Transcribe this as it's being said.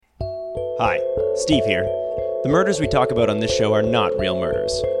Hi, Steve here. The murders we talk about on this show are not real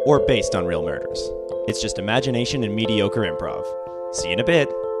murders, or based on real murders. It's just imagination and mediocre improv. See you in a bit.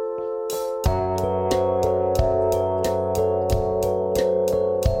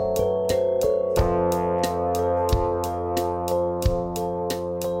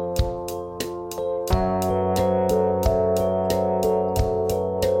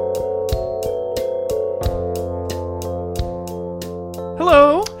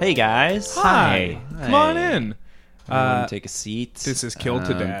 Hello. Hey guys. Hi. Come on in. Take a seat. This is Killed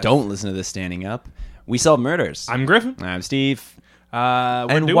to Death. Don't listen to this standing up. We solve murders. I'm Griffin. I'm Steve.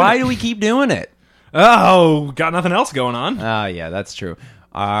 And Why do we keep doing it? Oh, got nothing else going on. Oh, yeah, that's true.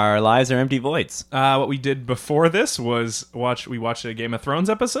 Our lives are empty voids. What we did before this was we watched a Game of Thrones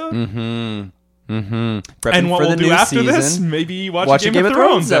episode. Prepping And what for we'll the do new after season. this, maybe watch a Game of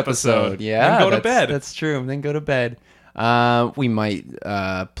Thrones episode. Yeah, And go to bed. That's true. Then go to bed. We might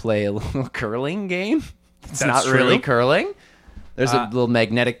play a little curling game. It's That's not really true. curling. There's a little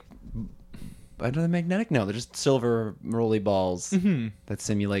magnetic... Are they magnetic? No, they're just silver rolly balls that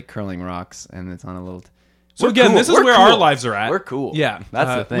simulate curling rocks, and it's on a little... So We're again, cool. this is We're where cool. our lives are at. We're cool. Yeah,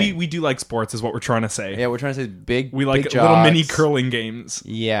 That's the thing. We do like sports, is what we're trying to say. Yeah, we're trying to say big. We like big little jogs. mini curling games.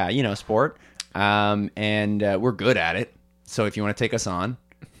 Yeah, sport. And we're good at it. So if you want to take us on,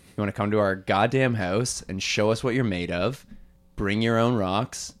 you want to come to our goddamn house and show us what you're made of, bring your own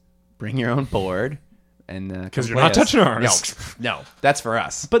rocks, bring your own board, and Because you're not touching ours. No, that's for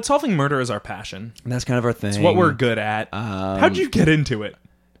us. But solving murder is our passion. That's kind of our thing. It's what we're good at. How'd you get into it?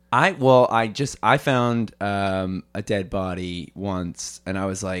 I found a dead body once, and I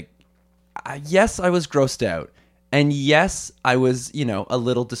was like, yes, I was grossed out, and yes, I was a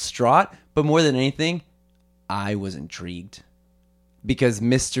little distraught, but more than anything, I was intrigued because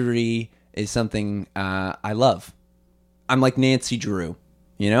mystery is something I love. I'm like Nancy Drew,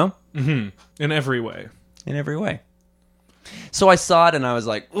 In every way. in every way. So I saw it, and I was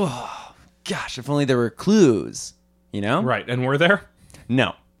like, oh gosh, if only there were clues, Right, and we're there?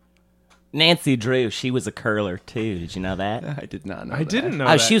 No, Nancy Drew, she was a curler too. Did you know that? I did not know. I didn't know Oh,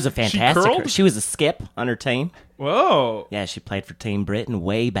 that. she was a fantastic. She curled? She was a skip on her team. Whoa. Yeah, she played for Team Britain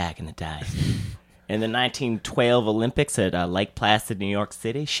way back in the day. In the 1912 Olympics at Lake Placid, New York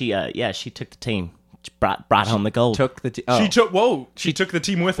City, she took the team, she brought home the gold. Took the She took the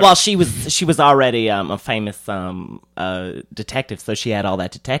team with her. Well, she was already a famous detective, so she had all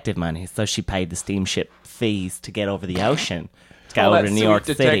that detective money. So she paid the steamship fees to get over the ocean. Go over to New York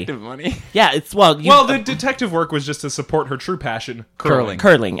City. money. Yeah, it's the detective work was just to support her true passion, curling.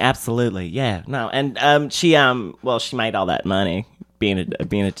 curling, absolutely. Yeah, no, and she made all that money being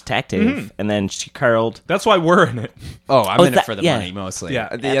a detective, and then she curled. That's why we're in it. Oh, I'm Oh, in it that- for the yeah. money mostly. Yeah,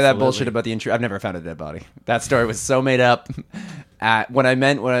 that absolutely. bullshit about the intruder. I've never found a dead body. That story was so made up. What I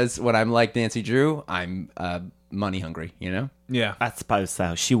meant was when I'm like Nancy Drew, I'm money hungry. Yeah. I suppose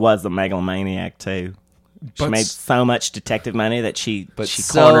so. She was a megalomaniac too. She But made so much detective money that she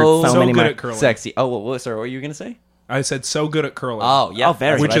so- cornered so so many good money. at curling. Sexy. Oh, well, sorry. What were you gonna say? I said so good at curling. Oh, yeah. Oh,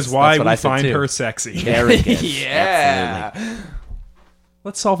 very. Which That's is why what we I said, find too. her sexy. Very good. Yeah. Absolutely.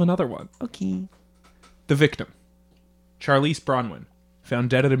 Let's solve another one. Okay. The victim, Charlize Bronwyn, found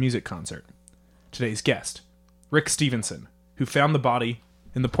dead at a music concert. Today's guest, Rick Stevenson, who found the body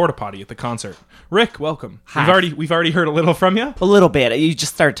in the porta potty at the concert. Rick, welcome. Hi. We've already heard a little from you. A little bit. You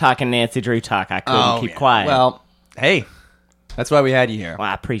just started talking Nancy Drew talk. I couldn't keep quiet. Well, hey, that's why we had you here. Well,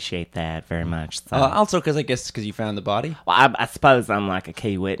 I appreciate that very much. So. Also, because you found the body. Well, I suppose I'm like a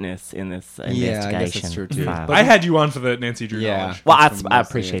key witness in this investigation. Yeah, I guess that's true, too. file. But- I had you on for the Nancy Drew Yeah. knowledge. Well, That's I mostly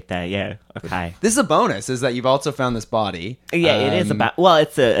appreciate that. Yeah. Okay. This is a bonus. Is that you've also found this body? Yeah, it is about. Well,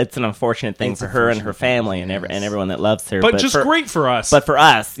 it's an unfortunate thing It's for her and her unfortunate, family and everyone that loves her. But just great for us. But for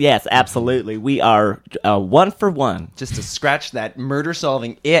us, yes, absolutely, we are one for one. Just to scratch that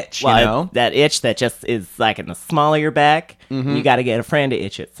murder-solving itch, Well, that itch that just is like in the small of your back. You got to get a friend to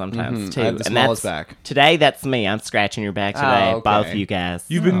itch it sometimes too. I have the and smallest that's, back. Today, that's me. I'm scratching your back today, okay. both you guys.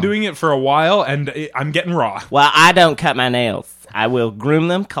 You've been doing it for a while, and I'm getting raw. Well, I don't cut my nails. I will groom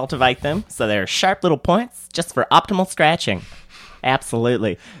them, cultivate them, so they're sharp little points, just for optimal scratching.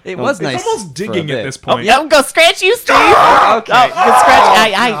 Absolutely. It was It's nice. almost for a digging bit. at this point. Yeah, go scratch you, Steve. Okay. Oh,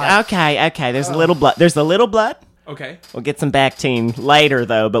 good scratch. Okay. There's a little blood. There's a little blood. Okay. We'll get some back team later,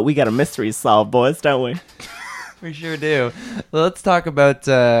 though. But we got a mystery to solve, boys, don't we? We sure do. Well, let's talk about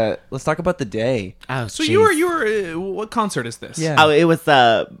the day. Oh, So you were. What concert is this? Yeah. Oh, it was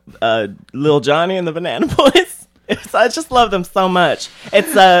Lil Johnny and the Banana Boys. I just love them so much.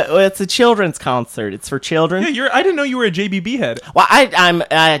 It's a children's concert. It's for children. Yeah, I didn't know you were a JBB head. Well, I'm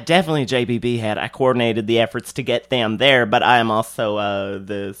definitely a JBB head. I coordinated the efforts to get them there, but I am also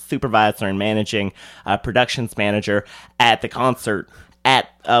the supervisor and managing productions manager at the concert at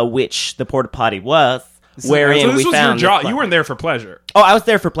which the porta potty was. Wherein so this we was found your job. You weren't there for pleasure. Oh, I was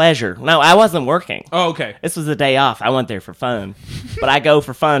there for pleasure. No, I wasn't working. Oh, okay. This was a day off. I went there for fun. But I go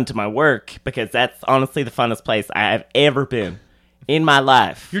for fun to my work because that's honestly the funnest place I have ever been in my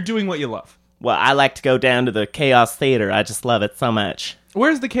life. You're doing what you love. Well, I like to go down to the Chaos Theater. I just love it so much.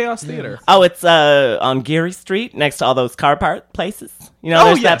 Where's the Chaos Theater? Oh, it's on Geary Street next to all those car part places. You know,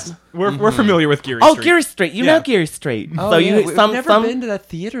 Oh, yes. We're familiar with Geary Oh, Street. Geary Street. You Yeah. know Geary Street. Oh, so yeah. you We've some never some been to that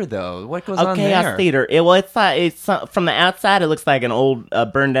theater though. What goes Oh, on Chaos there? Theater. It's from the outside, it looks like an old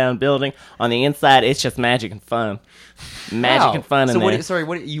burned down building. On the inside, it's just magic and fun. Magic Wow. and fun in so there.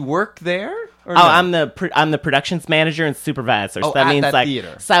 what? You work there? Or Oh, no? I'm the productions manager and supervisor. So Oh, that at means that like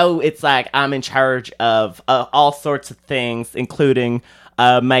theater. so it's like I'm in charge of all sorts of things, including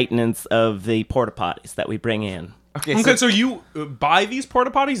maintenance of the porta potties that we bring in. Okay, so you buy these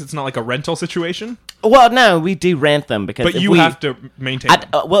porta potties? It's not like a rental situation? Well, no, we do rent them because But if you we, have to maintain them.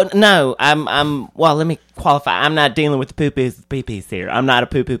 well, no, well, let me qualify. I'm not dealing with the poo-poos pee-pees here. I'm not a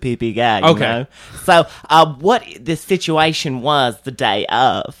poo-poo pee-pee guy, you Okay. know? So, what the situation was the day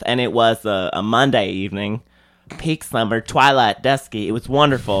of, and it was a Monday evening, peak summer, twilight, dusky. It was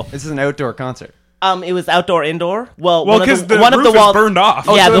wonderful. This is an outdoor concert. It was outdoor, indoor. Well, Well, one of 'cause the one of roof the is walls burned off.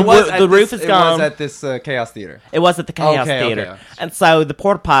 Yeah, so the roof is gone. It was at this Chaos Theater. It was at the Chaos Okay, Theater. okay. And so the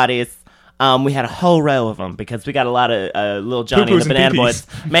porta potties, we had a whole row of them because we got a lot of little Johnny and Poo-poos the and Banana Boys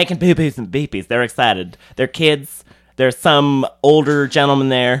making poo-poos and beepies. They're excited. They're kids. There's some older gentlemen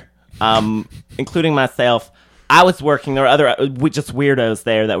there, including myself. I was working. There were other just weirdos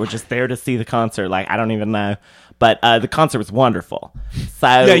there that were just there to see the concert. Like, I don't even know. But the concert was wonderful. So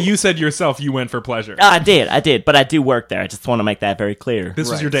Yeah, you said yourself you went for pleasure. I did. But I do work there. I just want to make that very clear. This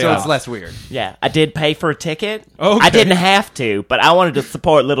was Right. your day so off. it's less weird. Yeah, I did pay for a ticket. Okay. I didn't have to, but I wanted to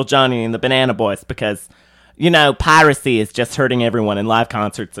support Little Johnny and the Banana Boys because, you know, piracy is just hurting everyone, and live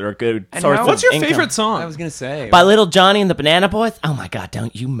concerts are a good source of What's your income. favorite song? I was gonna say. By Little Johnny and the Banana Boys? Oh my God,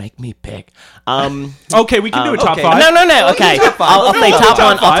 don't you make me pick. Okay, we can do a top okay. five. No, okay. top five. I'll say We'll top do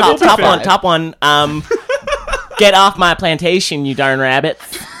one. top five. We'll be fair. Top one. Get Off My Plantation, You Darn Rabbits.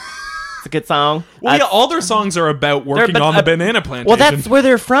 It's a good song. Well, yeah, all their songs are about working but, on the banana plantation. Well, that's where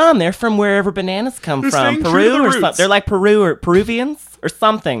they're from. They're from wherever bananas come They're from. staying true to Peru the or roots. something. They're like Peru or Peruvians or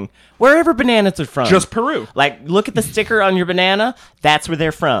something. Wherever bananas are from. just Peru. Like, look at the sticker on your banana. That's where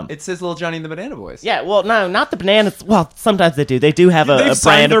they're from. it says Little Johnny and the Banana Boys. Yeah, well, no, not the bananas. Well, sometimes they do. They do have They've a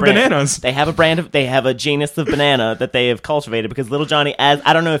signed brand of their banana. bananas. They have a brand of. They have a genus of banana that they have cultivated because Little Johnny, as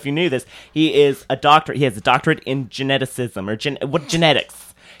I don't know if you knew this, he is a doctor. He has a doctorate in geneticism or genetics.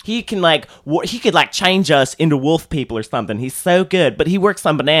 He can he could change us into wolf people or something. He's so good, but he works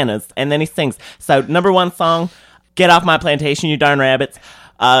on bananas and then he sings. So number one song, Get Off My Plantation, You Darn Rabbits.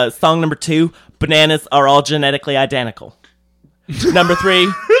 Song number 2, Bananas Are All Genetically Identical. Number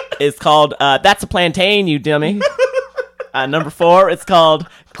 3 is called That's a Plantain, You Dummy. Number 4 is called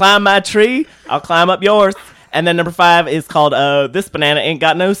Climb My Tree, I'll Climb Up Yours. And then number 5 is called This Banana Ain't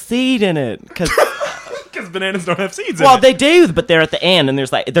Got No Seed in It. Because bananas don't have seeds in well, it. they do, but they're at the end, and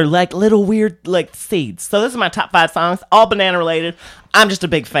they're like little weird seeds. So this is my top 5 songs, all banana related. I'm just a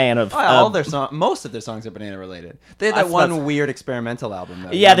big fan of. All their most of their songs are banana related. They had that one weird experimental album.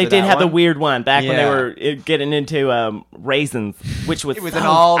 Though. Yeah, they Remember did that have the one? weird one back when they Yeah. were getting into raisins, which was It was an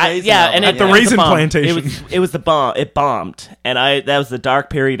all raisin album. and the it was a raisin bomb. plantation. It was the bomb. It bombed, and that was the dark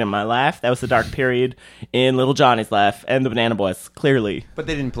period in my life. That was the dark period in Little Johnny's life and the Banana Boys. Clearly, But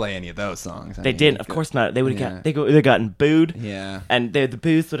they didn't play any of those songs. they didn't. Of course not. They would have Yeah. they gotten booed. Yeah. And the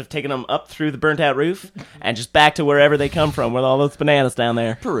booze would have taken them up through the burnt out roof and just back to wherever they come from with all those bananas down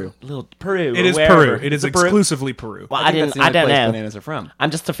there. Peru. Little Peru. It or is wherever. Peru. It is it Peru? exclusively Peru. Well, I think that's the only don't place know. bananas are from.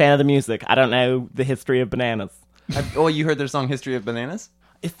 I'm just a fan of the music. I don't know the history of bananas. Oh, you heard their song "History of Bananas"?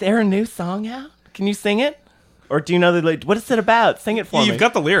 Is there a new song out? Can you sing it? Or do you know what is it about? Sing it for me. You've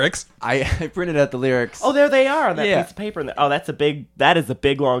got the lyrics. I printed out the lyrics. Oh, there they are on that Yeah. piece of paper. Oh, that is a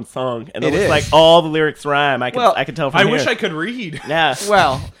big long song, and it It looks is. like all the lyrics rhyme. I Well, can tell from I here. wish I could read. Yeah.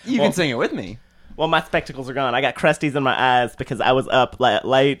 Well, you can sing it with me. Well, my spectacles are gone. I got crusties in my eyes because I was up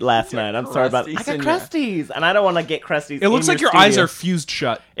late last night. I'm sorry about. I crusties got in your- crusties, and I don't want to get crusties. It looks in like your studio. eyes are fused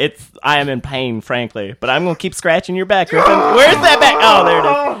shut. I am in pain, frankly, but I'm gonna keep scratching your back. Griffin. Where's that back? Oh, there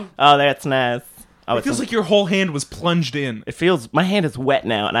it is. Oh, that's nice. Oh, It feels like your whole hand was plunged in. my hand is wet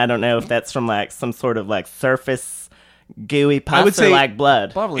now, and I don't know if that's from some sort of surface gooey pus would or say like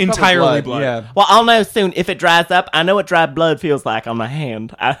blood? Probably Entirely blood. Yeah. Well, I'll know soon if it dries up. I know what dry blood feels like on my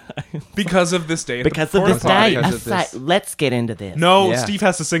hand. Because of this day. At Because the of this porta potty. day. Because of this. Let's get into this. No, Yeah. Steve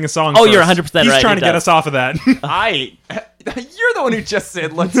has to sing a song. Oh, first. you're 100% He's right, trying he to get does. us off of that. You're the one who just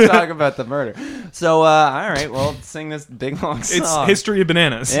said, let's talk about the murder. So, all right, well, sing this big long song. It's History of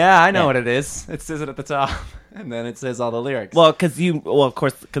Bananas. Yeah, I know Yeah. what it is. It says it at the top, and then it says all the lyrics. Well, of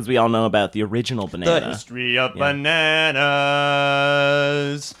course, because we all know about the original banana. The history of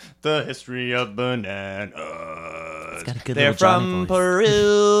bananas. The history of bananas. got a good They're little Johnny from voice.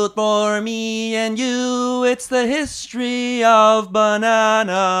 Peru for me and you. It's the history of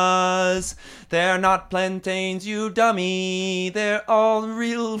bananas. They're not plantains, you dummy. They're all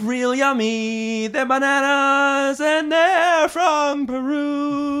real yummy. They're bananas and they're from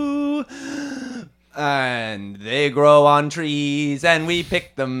Peru. And they grow on trees, and we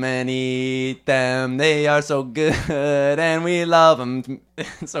pick them and eat them. They are so good, and we love them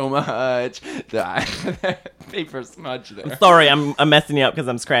so much. Paper smudge there. Sorry, I'm messing you up because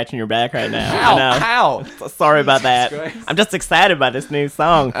I'm scratching your back right now. Ow, I know. ow. So sorry about that. Christ. I'm just excited by this new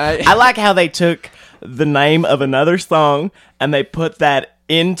song. I like how they took the name of another song and they put that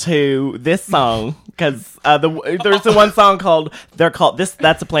into this song because there's the one song called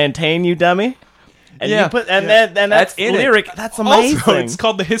That's a Plantain, You Dummy. And Yeah. you put that's That's in it. lyric. That's amazing. Also, it's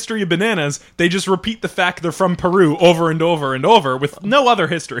called The History of Bananas. They just repeat the fact they're from Peru over and over and over with no other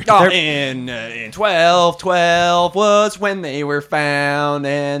history. In 1212 was when they were found,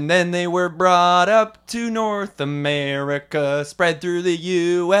 and then they were brought up to North America, spread through the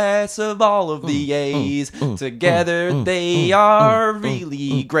U.S. of all of the A's. Together they are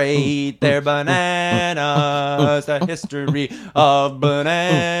really great. They're bananas, the history of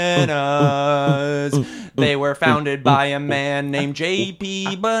bananas. They were founded by a man named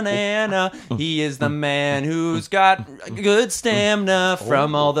J.P. Banana. He is the man who's got good stamina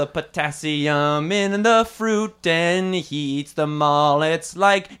from all the potassium in the fruit, and he eats them all. It's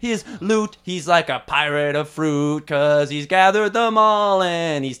like his loot. He's like a pirate of fruit, 'cause he's gathered them all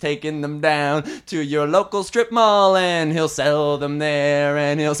and he's taken them down to your local strip mall, and he'll sell them there,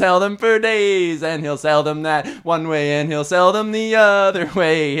 and he'll sell them for days, and he'll sell them that one way, and he'll sell them the other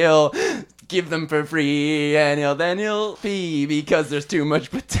way. He'll give them for free, and he'll pee because there's too much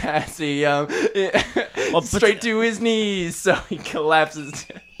potassium straight to his knees, so he collapses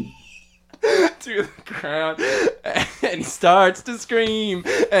to the ground, and he starts to scream,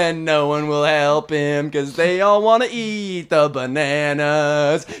 and no one will help him because they all want to eat the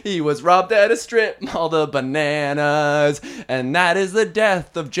bananas. He was robbed at a strip mall, the bananas, and that is the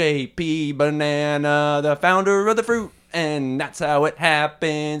death of J.P. Banana, the founder of the fruit. And that's how it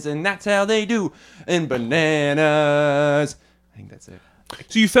happens, and that's how they do in bananas. I think that's it.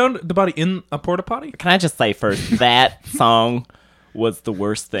 So you found the body in a porta potty? Can I just say first, that song was the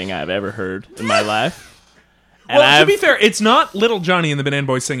worst thing I've ever heard in my life. And Well, to be fair, it's not Little Johnny and the Banana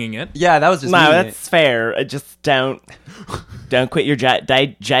Boys singing it. Yeah, that was just no, me. that's fair. Just don't quit your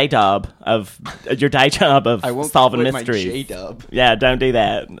day job of I won't solving quit mysteries. my J-dub. Yeah, don't do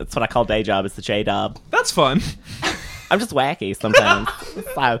that. That's what I call day job. It's the J job. That's fun. I'm just wacky sometimes.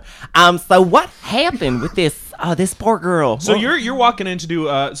 So what happened with this poor girl? So you're walking in to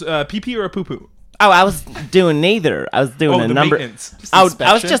do pee pee or a poo poo? Oh, I was doing neither. I was doing a the number. maintenance. I was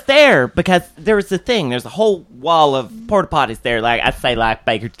inspection? just there because there was the thing. There's a whole wall of porta potties there. Like I'd say, like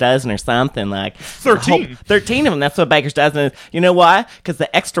Baker's dozen or something. Like 13. 13 of them. That's what Baker's dozen is. You know why? Because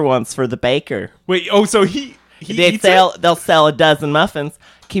the extra one's for the baker. Wait, so he eats it? They'll sell a dozen muffins.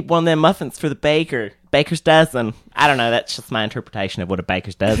 Keep one of them muffins for the baker. Baker's dozen. I don't know. That's just my interpretation of what a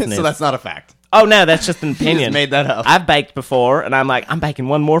baker's dozen is. So that's not a fact. Oh no, that's just an opinion. just made that up. I've baked before, and I'm like, I'm baking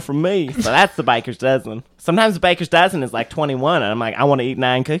one more for me. So that's the baker's dozen. Sometimes the baker's dozen is like 21, and I'm like, I want to eat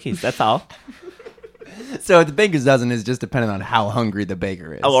 9 cookies. That's all. So the baker's dozen is just depending on how hungry the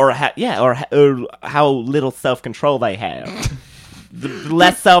baker is. Or how little self control they have. The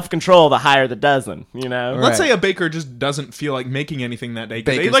less self control, the higher the dozen. You know. Right. Let's say a baker just doesn't feel like making anything that day.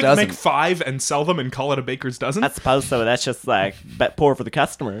 Could they Baker's dozen. make 5 and sell them and call it a baker's dozen? I suppose so. That's just like poor for the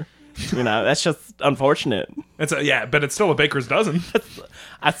customer. You know, that's just unfortunate. But it's still a baker's dozen.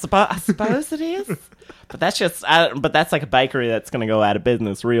 I suppose it is. But that's like a bakery that's going to go out of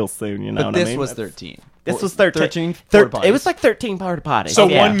business real soon. You know but what this I mean? was 13. This was 13. 13 porta It was potties. like 13 porta potties. So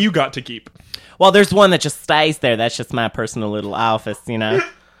yeah. one you got to keep. Well, there's one that just stays there. That's just my personal little office, you know.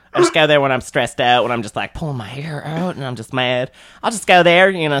 I just go there when I'm stressed out, when I'm just like pulling my hair out and I'm just mad. I'll just go there,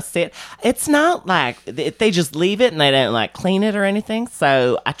 you know, sit. It's not like they just leave it and they don't like clean it or anything.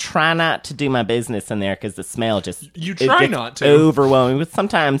 So I try not to do my business in there because the smell just You it try gets not to. overwhelming. But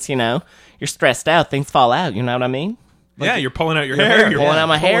sometimes, you know, you're stressed out, things fall out. You know what I mean? Yeah, you're pulling out your hair. You're pulling out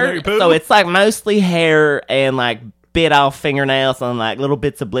my hair. out your poo. So it's like mostly hair and like bit off fingernails and like little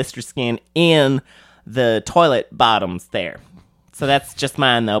bits of blister skin in the toilet bottoms there. So that's just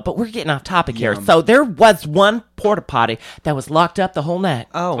mine though. But we're getting off topic here. So there was one porta potty that was locked up the whole night.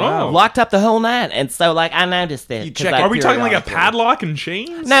 Oh, wow. Locked up the whole night. And so like I noticed it. You check like, Are we talking like a periodically. padlock and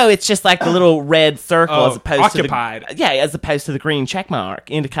chains? no, it's just like the little red circle as opposed occupied. to the, as opposed to the green check mark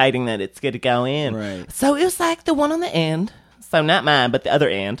indicating that it's good to go in. Right. So it was like the one on the end. So not mine, but the other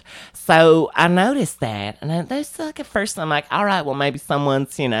end. So I noticed that, and there's like at first I'm like, all right, well maybe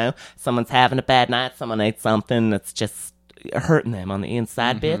someone's having a bad night. Someone ate something that's just hurting them on the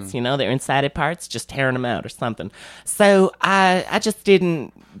inside bits, their insided parts, just tearing them out or something. So I just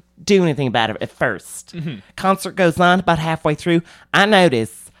didn't do anything about it at first. Concert goes on about halfway through. I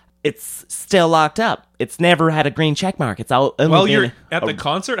notice it's still locked up. It's never had a green check mark. It's all only Well, been you're at the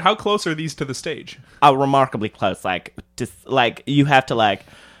concert. How close are these to the stage? remarkably close. Like just like you have to like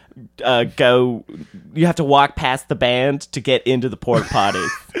go. You have to walk past the band to get into the porta potties.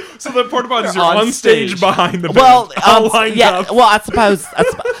 So the porta potties They're are on on stage stage. behind the band. Well, all lined up. Well, I suppose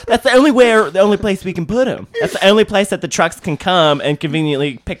that's the only place we can put them. That's the only place that the trucks can come and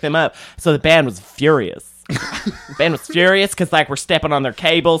conveniently pick them up. So the band was furious. The band was furious because like we're stepping on their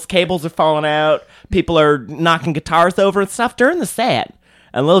cables. Cables are falling out. People are knocking guitars over and stuff during the set.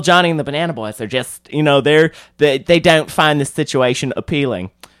 And Lil Johnny and the Banana Boys are just, they don't find this situation appealing.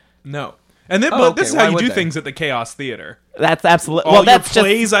 No. And then, Oh, but okay, this is why how you would do they? things at the Chaos Theater. That's absolutely All well. your That's just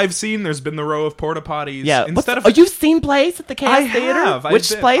plays I've seen, there's been the row of porta potties. yeah. Instead of Oh, you've seen plays at the Chaos I Theater? have. I Which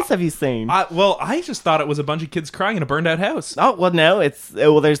did. plays have you seen? I just thought it was a bunch of kids crying in a burned out house. Oh, well, no,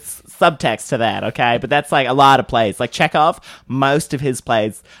 there's subtext to that, okay? But that's like a lot of plays. Like Chekhov, most of his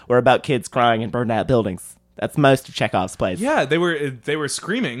plays were about kids crying in burned out buildings. That's most of Chekhov's plays. Yeah, they were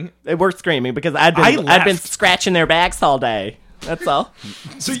screaming. They were screaming because I'd been left. scratching their backs all day. That's all.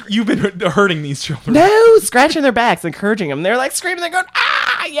 So you've been hurting these children. No, scratching their backs, encouraging them. They're like screaming, they're going,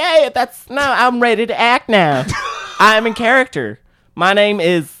 yeah, I'm ready to act now. I'm in character. My name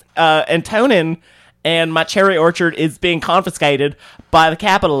is Antonin, and my cherry orchard is being confiscated by the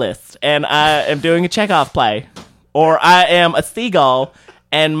capitalists, and I am doing a Chekhov play. Or I am a seagull,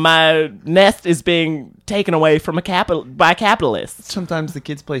 and my nest is being taken away from by capitalists. Sometimes the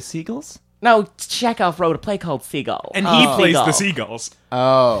kids play seagulls. No, Chekhov wrote a play called Seagull. And he plays Seagull. the seagulls.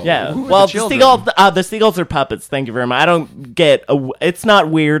 Oh, Yeah. Who are Well, the the children? seagulls are puppets. Thank you very much. I don't get it's not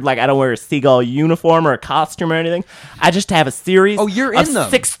weird. Like I don't wear a seagull uniform or a costume or anything. I just have a series. Oh, you're of in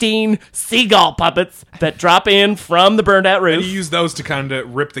them. 16 seagull puppets that drop in from the burned out And roof. you use those to kind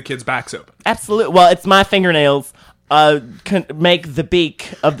of rip the kids' backs open. Absolutely. Well, it's my fingernails. Make the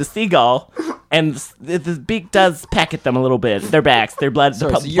beak of the seagull, and the beak does peck at them a little bit. Their backs, their blood,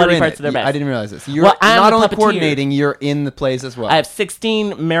 Sorry, the so you're bloody in parts it. of their backs. I didn't realize this. You're Well, I'm not the only puppeteer. coordinating, you're in the plays as well. I have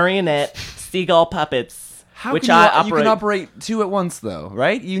 16 marionette seagull puppets, How which can I you operate. can operate two at once, though,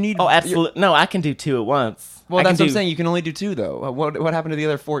 right? You need. Oh, absolutely. No, I can do two at once. Well, I that's can what I'm do- saying. You can only do two, though. What happened to the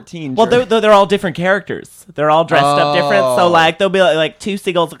other 14? Well, they're all different characters. They're all dressed up different. So, Oh. like, they'll be like two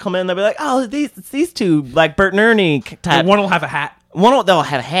seagulls will come in. They'll be like, oh, it's these two, like Bert and Ernie type. And one will have a hat. They'll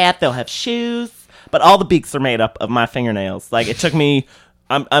have a hat. They'll have shoes. But all the beaks are made up of my fingernails. Like, it took me,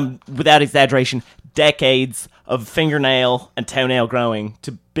 I'm without exaggeration, decades of fingernail and toenail growing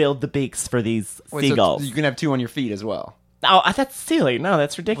to build the beaks for these Wait, so seagulls. you can have two on your feet as well. Oh, that's silly. No,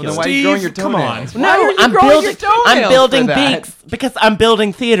 that's ridiculous. Why are you growing your Steve, come on. toenails? No, Why are you I'm growing building. your toenails I'm building for that? beaks because I'm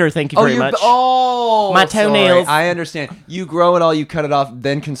building theater. Thank you very much. Oh, My sorry. toenails- I understand. You grow it all, you cut it off,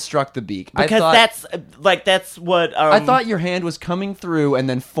 then construct the beak. Because that's what I thought your hand was coming through and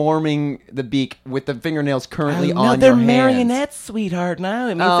then forming the beak with the fingernails currently no, on they're your hands. marionettes, sweetheart. No,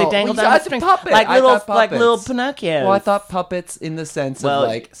 it means Oh, they dangle well, down that's the a string puppet. like I little thought little puppets. Pinocchios. Well, I thought puppets in the sense Well, of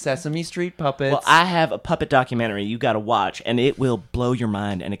like Sesame Street puppets. Well, I have a puppet documentary you got to watch, and it will blow your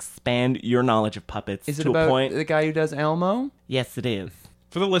mind and expand your knowledge of puppets Is it to about a point. the guy who does Elmo? Yes, it is.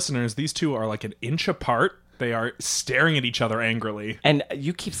 For the listeners, these two are like an inch apart. They are staring at each other angrily. And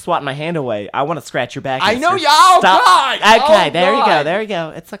you keep swatting my hand away. I want to scratch your back. I mister. know you- oh, Stop. God! Okay, Oh, there you go. God! There you go.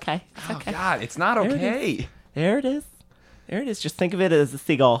 It's okay. It's Oh okay. God, it's not There it okay. There it is. There it is. Just think of it as a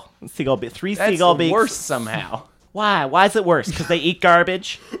seagull. Seagull beak. Three That's seagull the beaks. worst somehow. Why? Why is it worse? Because they eat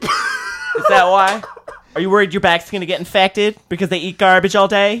garbage? Is that why? Are you worried your back's going to get infected because they eat garbage all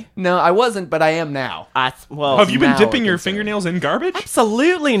day? No, I wasn't, but I am now. Well, Have you been now dipping we're your concerned. fingernails in garbage?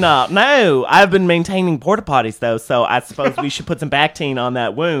 absolutely not. No, I've been maintaining porta potties though, so I suppose we should put some Bactine on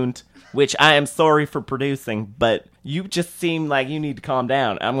that wound, which I am sorry for producing. But you just seem like you need to calm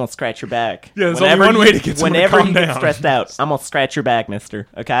down. I'm gonna scratch your back. Yeah, there's only one way to get someone to Whenever calm you get down. stressed out, I'm gonna scratch your back, Mister.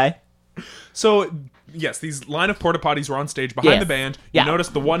 Okay? So Yes, these line of porta potties were on stage behind Yes. the band. You Yeah.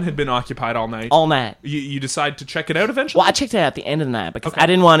 noticed the one had been occupied all night. All night. You decide to check it out eventually? Well, I checked it out at the end of the night because Okay. I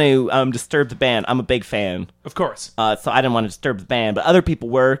didn't want to disturb the band. I'm a big fan. Of course. So I didn't want to disturb the band, but other people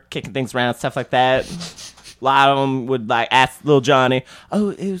were kicking things around, stuff like that. A lot of them would like ask little Johnny,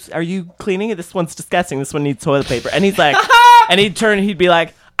 "Oh, are you cleaning it? This one's disgusting. This one needs toilet paper." And he's like, and he'd be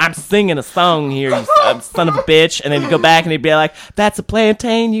like, "I'm singing a song here, you son of a bitch." And then he'd go back and he'd be like, "That's a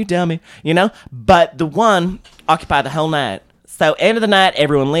plantain, you dummy," you know. But the one occupied the whole night. So end of the night,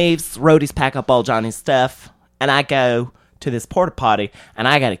 everyone leaves. Roadies pack up all Johnny's stuff, and I go to this porta potty, and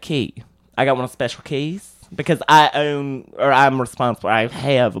I got a key. I got one of the special keys. Because I'm responsible. I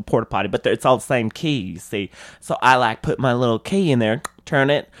have a porta potty, but it's all the same key, you see. So I like put my little key in there, turn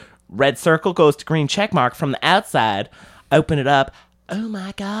it, red circle goes to green check mark from the outside, open it up. Oh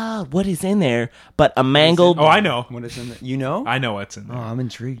my God, what is in there? But a mangled. Oh, I know. What is in there? You know? I know what's in there. Oh, I'm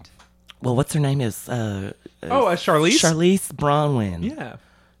intrigued. Well, what's her name is? Charlize? Charlize Bronwyn. Yeah.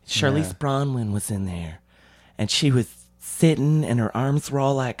 Charlize Bronwyn was in there, and she was sitting, and her arms were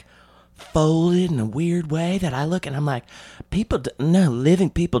all like folded in a weird way that I look and I'm like, living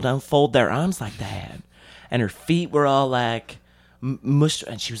people don't fold their arms like that. And her feet were all like mushed,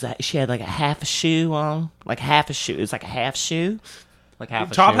 and she had like a half a shoe on, like half a shoe. It was like a half shoe, like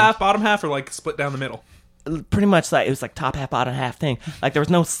half a Top shoe. half, bottom half, or like split down the middle? Pretty much like it was like top half, bottom half thing. Like there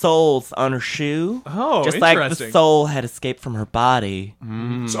was no soles on her shoe. Oh, just like interesting. the sole had escaped from her body.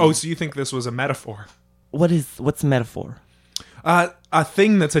 So you think this was a metaphor? What's the metaphor? A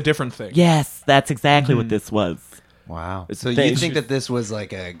thing that's a different thing. Yes, that's exactly what this was. Wow. So They- you think that this was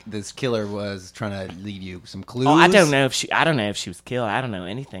like this killer was trying to leave you some clues? Oh, I don't know if she was killed. I don't know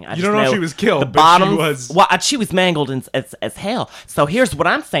anything. I You just don't know if she was killed, The but she bottoms was- Well, she was mangled as hell. So here's what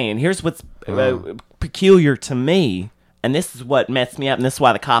I'm saying. Here's what's peculiar to me, and this is what messed me up, and this is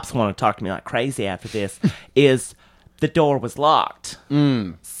why the cops want to talk to me like crazy after this. Is the door was locked.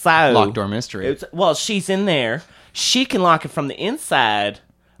 So Locked door mystery. Well, she's in there. She can lock it from the inside,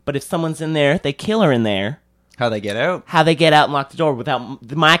 but if someone's in there, they kill her in there. How they get out? How they get out and lock the door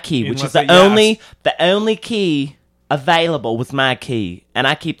without my key, which is Unless the only key available was my key, and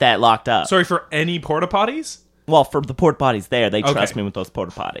I keep that locked up. Sorry, for any porta potties? Well, for the porta potties there, they trust me with those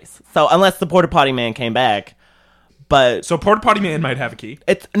porta potties. So unless the porta potty man came back, but So porta potty man might have a key.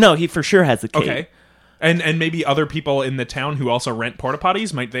 he for sure has a key. Okay. And maybe other people in the town who also rent porta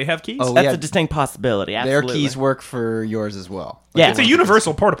potties, might they have keys? Oh, That's yeah. a distinct possibility. Their Absolutely. keys work for yours as well. Yeah. It's a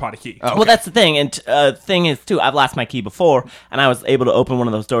universal porta potty key. Oh. Well, that's the thing, and thing is too. I've lost my key before, and I was able to open one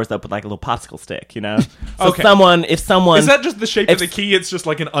of those doors up with like a little popsicle stick, you know. So Okay. if someone Is that just the shape if- of the key? It's just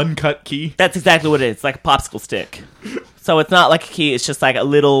like an uncut key? That's exactly what it is. It's like a popsicle stick. So it's not like a key. It's just like a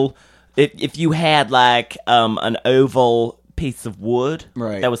little. If you had like an oval piece of wood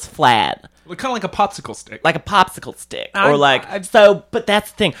Right. that was flat, Kind of like a popsicle stick. like a popsicle stick, I- or like I- so. But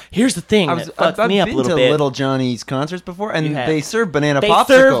that's the thing. Here's the thing I've that fucks me up a been little to bit. Little Johnny's concerts before, and You have. they serve banana They popsicles.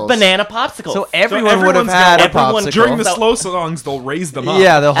 serve banana popsicles. So everyone would have everyone's had a everyone- popsicle. During the So- slow songs, they'll raise them up.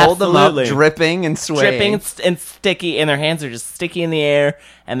 yeah, they'll hold them Absolutely. up, dripping and swaying. dripping and sticky, and their hands are just sticky in the air,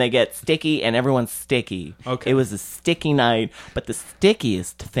 and they get sticky, and everyone's sticky. Okay. It was a sticky night, but the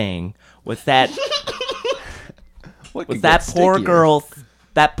stickiest thing was that What was could that get poor stickier? girl's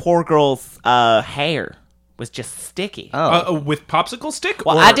hair was just sticky. Oh, With popsicle stick?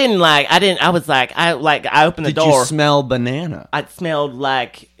 Well, or- I was like, I opened the did door. you smell banana? I smelled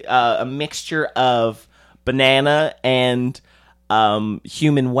like a mixture of banana and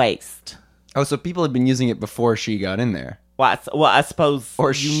human waste. Oh, so people had been using it before she got in there. Well, I suppose Or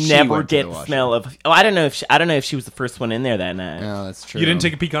you she never went to get the the washroom. smell of. Oh, I don't know if she was the first one in there that night. Oh, that's true. You didn't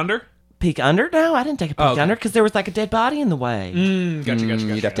take a peek under? Peek under? No, I didn't take a peek okay. under because there was like a dead body in the way. Gotcha.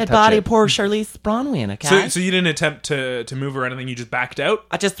 You'd have to Dead touch body it. of poor Charlize Bronwyn. Okay. So you didn't attempt to move or anything? You just backed out?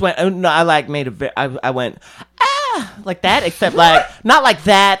 I just went. Oh no! I like made a. I went like that, except like not like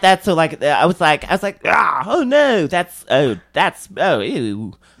that. That's so like I was like oh no! That's ew.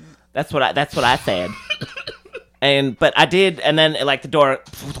 That's what I said. But I did, and then like the door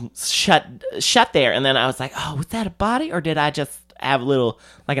shut there, and then I was like, oh, was that a body, or did I just have a little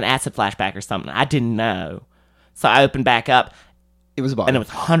like an acid flashback or something? I didn't know, so I opened back up, It was a body. and it was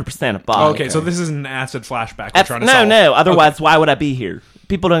 100% a body. Okay, so this is an acid flashback we're trying to solve. No. Otherwise, why would I be here?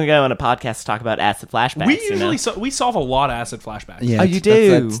 People don't go on a podcast to talk about acid flashbacks. We you know? usually we solve a lot of acid flashbacks. Yeah, Oh, you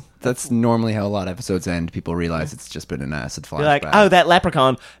that's- do? That's normally how a lot of episodes end. People realize it's just been an acid flashback. You're like, oh, that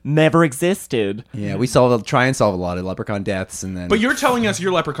leprechaun never existed. Yeah, we try and solve a lot of leprechaun deaths, and then. But you're telling us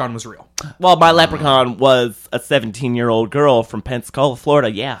your leprechaun was real. Well, my leprechaun was a 17-year-old girl from Pensacola,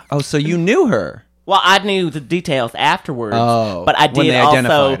 Florida. Yeah. Oh, so you knew her? Well, I knew the details afterwards. Oh, but I when did they also.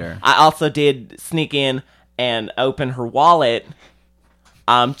 identified her. I also did sneak in and open her wallet.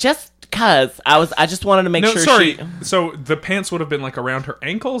 Just because I just wanted to make No, sure. sorry. She, So the pants would have been like around her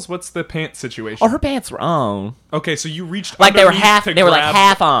ankles. What's the pants situation? oh, her pants were on. Okay, so you reached Like they were underneath half. to They were like grab-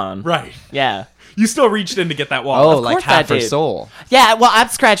 half on. Right. Yeah. You still reached in to get that wallet. Oh, Of like course half I her did. soul. Yeah, well, I'm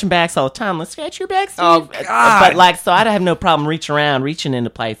scratching backs all the time. Let's scratch your back, Steve. Oh, God. But like, so I'd have no problem reaching into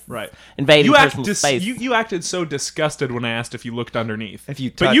places, Right. invading You, personal space. you acted so disgusted when I asked if you looked underneath. If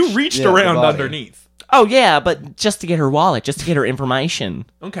you but you touched, reached yeah, the around body. underneath. Oh yeah, but just to get her wallet, just to get her information.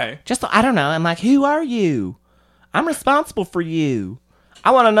 Okay. Just I don't know. I'm like, who are you? I'm responsible for you.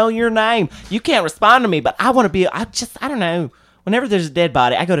 I want to know your name. You can't respond to me, but I want to be. I don't know. Whenever there's a dead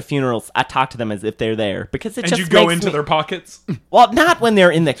body, I go to funerals. I talk to them as if they're there because it And just you go makes into me, their pockets? Well, not when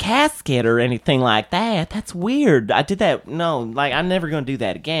they're in the casket or anything like that. That's weird. I did that. No, like I'm never going to do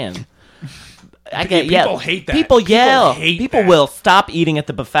that again. People hate that. People People yell. hate People that. will stop eating at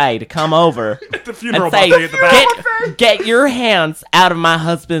the buffet to come over At the funeral and say, buffet at the back. get your hands out of my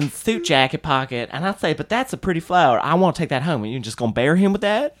husband's suit jacket pocket. And I say, but that's a pretty flower. I want to take that home. And you're just going to bury him with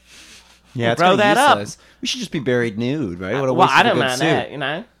that? Yeah, it's grow kinda that up. useless. We should just be buried nude, right? What a Well, waste I of a don't good mind suit. that, you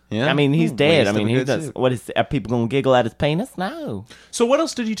know? Yeah? I mean, he's dead. Waste I of mean, a he good does. suit. What is? Are people going to giggle at his penis? No. So what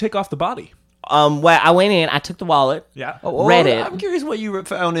else did you take off the body? Well, I went in. I took the wallet. Yeah. Read it. I'm curious what you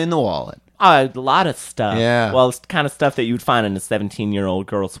found in the wallet. A lot of stuff. Yeah. Well, it's the kind of stuff that you would find in a 17-year-old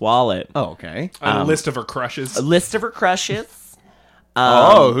girl's wallet. Oh, okay. A list of her crushes. A list of her crushes.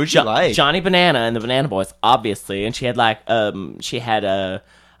 Oh, who'd you like? Johnny Banana and the Banana Boys, obviously. And she had like she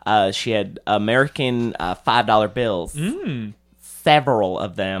had American $5 bills. Several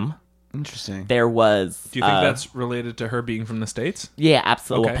of them. Interesting. There was. Do you think that's related to her being from the States? Yeah,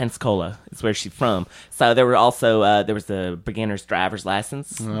 absolutely. Okay. Well, Pensacola is where she's from. So there were also there was a beginner's driver's license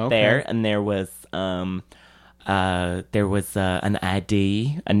there, and there was an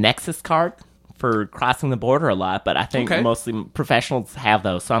ID, a Nexus card for crossing the border a lot. But I think Okay. mostly professionals have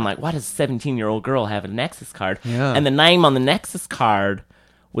those. So I'm like, why does a 17-year-old girl have a Nexus card? Yeah. And the name on the Nexus card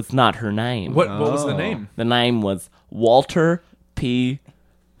was not her name. What was the name? The name was Walter P.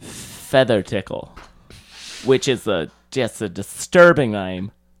 Feathertickle, which is just a disturbing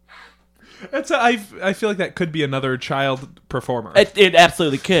name. I feel like that could be another child performer. It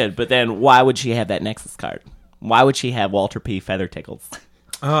absolutely could, but then why would she have that Nexus card? Why would she have Walter P. Feathertickles?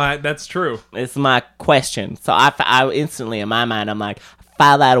 That's true. It's my question. So I instantly, in my mind, I'm like,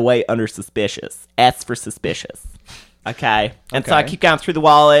 file that away under suspicious. S for suspicious. Okay, and so I Okay. keep going through the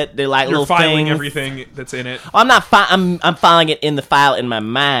wallet. They're like You're little filing things. everything that's in it. I'm not. I'm filing it in the file in my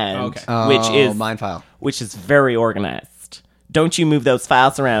mind, Okay. which is mind file. which is very organized. Don't you move those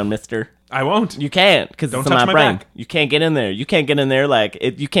files around, Mister? I won't. You can't because Don't it's in touch my my brain. back. You can't get in there. You can't get in there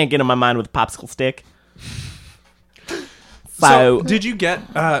you can't get in my mind with a popsicle stick. So, did you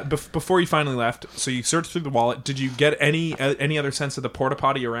get before you finally left? So you searched through the wallet. Did you get any other sense of the porta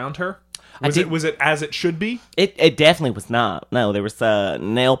potty around her? Was it as it should be? It definitely was not. No, there was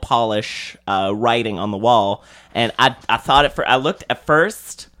nail polish writing on the wall, and I thought I looked at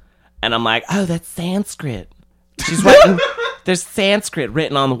first, and I'm like, oh, that's Sanskrit. She's writing. There's Sanskrit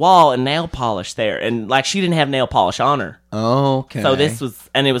written on the wall and nail polish there, and like she didn't have nail polish on her. Okay. So this was,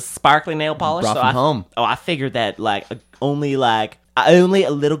 and it was sparkly nail polish. Brought so from home. I figured that only a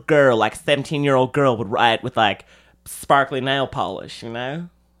little girl, like a 17-year-old girl, would write with like sparkly nail polish, you know.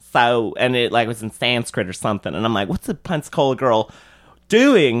 So and it was in Sanskrit or something, and I'm like, what's a Pensacola girl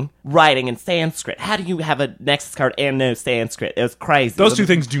doing writing in Sanskrit? How do you have a Nexus card and no Sanskrit? It was crazy. Those two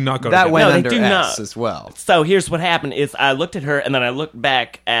things do not go that together. went No, they under do S not. as well. So here's what happened is I looked at her and then I looked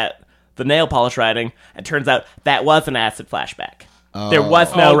back at the nail polish writing, and turns out that was an acid flashback. There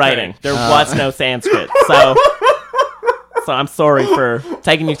was no Okay. writing. There was no Sanskrit. So I'm sorry for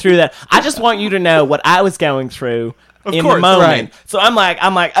taking you through that. I just want you to know what I was going through in the course, moment. right. So I'm like,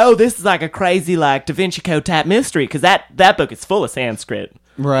 oh, this is like a crazy Da Vinci Code type mystery because that book is full of Sanskrit.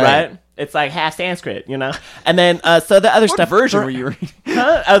 Right. It's like half Sanskrit, you know? And then, so the other What stuff. version were you reading?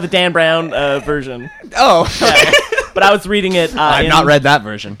 Huh? Oh, the Dan Brown version. Oh, But I was reading it. I've not read that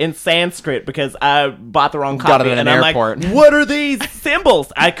version. in Sanskrit because I bought the wrong copy. Got it at and an I'm airport. like, what are these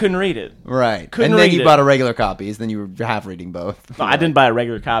symbols? I couldn't read it. Right. Couldn't and then read you it. bought a regular copies. Then you were half reading both. No, I didn't buy a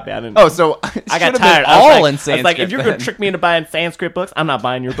regular copy. I didn't. Oh, so it I got should have tired. been I was all like, in Sanskrit. I was like, if you're going then. to trick me into buying Sanskrit books, I'm not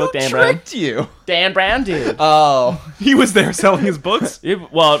buying your book, Dan Brown. tricked you. Dan Brown did. Oh, He was there selling his books.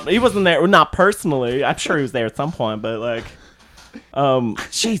 Well, he wasn't there. Well, not personally. I'm sure he was there at some point, but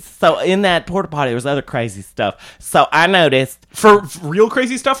jeez. So in that porta potty, there was other crazy stuff. So I noticed. For real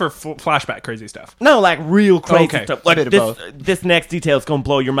crazy stuff or flashback crazy stuff? No, like real crazy Okay. stuff. A bit of both. This next detail is gonna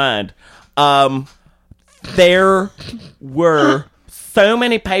blow your mind. there were so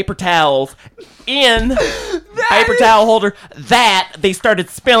many paper towels in the paper towel holder that they started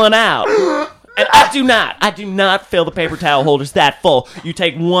spilling out. And I do not fill the paper towel holders that full. You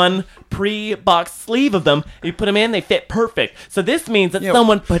take one pre-boxed sleeve of them, you put them in, they fit perfect. So this means that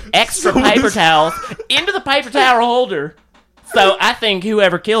someone put extra paper towels into the paper towel holder. So I think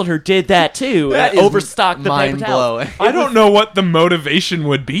whoever killed her did that too. Overstocked the paper towels. I don't know what the motivation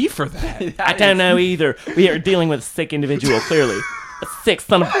would be for that. I don't know either. We are dealing with a sick individual, clearly. A sick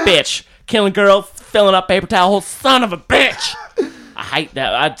son of a bitch. Killing girls, filling up paper towel holes. Son of a bitch! I hate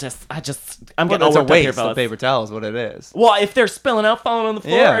that. I'm getting all That's a worked up here, waste. The fellas. paper towel is what it is. Well, if they're spilling out, falling on the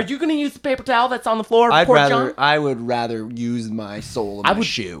floor, Yeah. are you going to use the paper towel that's on the floor? I would rather use my sole of my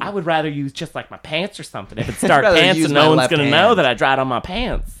shoe. I would rather use just like my pants or something. If it's dark rather pants use and my no one's left going to hand. know that I dried on my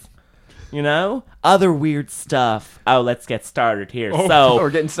pants. You know? Other weird stuff. Oh, let's get started here. We're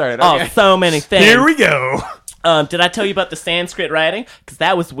getting started. Okay. Oh, so many things. Here we go. Did I tell you about the Sanskrit writing? Because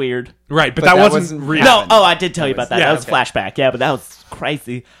that was weird. Right, but that that wasn't wasn't real. No, I did tell you about that. Yeah, That was okay. flashback. Yeah, but that was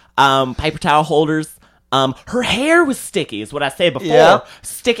crazy. Paper towel holders. Her hair was sticky, is what I said before. Yeah.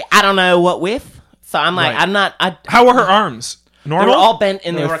 Sticky. I don't know what with. So I'm like, Right. How were her arms? They Normal? were all bent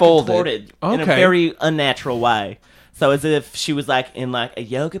and they They were folded. contorted in a Okay. very unnatural way. So as if she was like in like a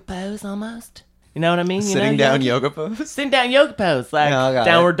yoga pose almost. You know what I mean? Sitting down yoga pose. Sitting down yoga pose, like Yeah, I got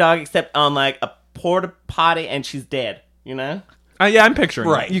downward dog, except on like a porta potty, and she's dead. You know? Yeah, I'm picturing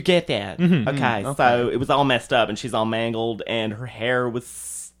Right. it. You get that? Okay, so it was all messed up, and she's all mangled, and her hair was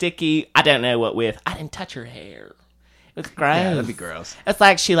sticky. I don't know what with. I didn't touch her hair. It was gross. Yeah, that'd be gross. It's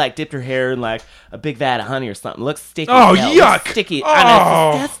like she like dipped her hair in like a big vat of honey or something. It looks sticky. Oh, as hell. It looks yuck. sticky. Oh. I know,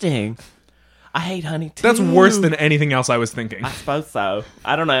 it's disgusting. I hate honey too. That's worse than anything else I was thinking. I suppose so.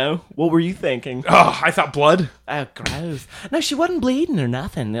 I don't know. What were you thinking? Oh, I thought blood. Oh, gross. No, she wasn't bleeding or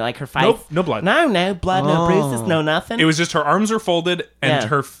nothing. Like her face. Nope, no blood. No blood, no bruises, no nothing. It was just her arms were folded and Yeah.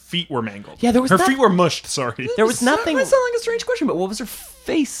 her feet were mangled. Yeah, there was her that- feet were mushed. Sorry. There was nothing. That sounds like a strange question, but what was her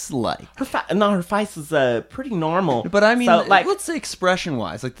face like? Her face was pretty normal. But I mean, So, like, let's say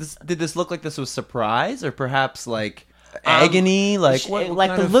expression-wise, like this. Did this look like this was surprise, or perhaps like agony? Like what? like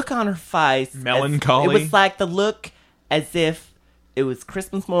kind the of- look on her face, Melancholy? It was like the look as if it was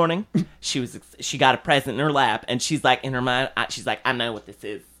Christmas morning. She got a present in her lap, and she's like in her mind, she's like, I know what this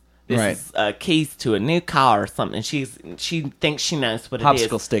is. This Right. is keys to a new car or something. And she thinks she knows what it is.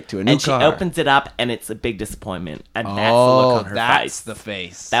 Popsicle stick to a new and car. she opens it up, and it's a big disappointment. And that's the look on her that's face. the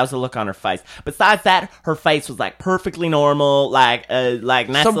face. That was the look on her face. Besides that, her face was like perfectly normal, like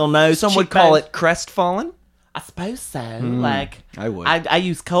nice little nose. Some would call cheekbones. it crestfallen. I suppose so. Like I would. I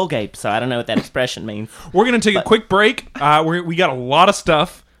use Colgate, so I don't know what that expression means. We're gonna take a quick break. We got a lot of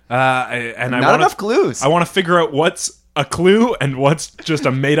stuff, and Not enough clues. I want to figure out what's a clue and what's just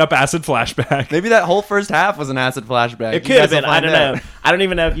a made-up acid flashback. Maybe that whole first half was an acid flashback. It You could guys have been. will I find don't out. know. I don't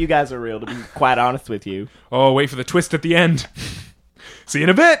even know if you guys are real, to be quite honest with you. Oh, wait for the twist at the end. See you in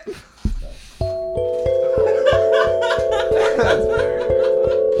a bit.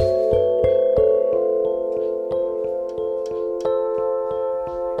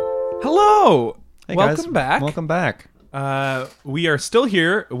 Hello. Hey, Welcome guys. back. Welcome back. We are still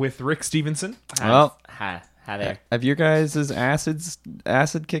here with Rick Stevenson. Well, Hi there. have your guys'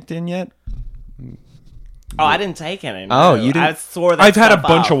 acid kicked in yet? Oh, I didn't take any. Oh, no. you didn't- I swore that I've had a stuff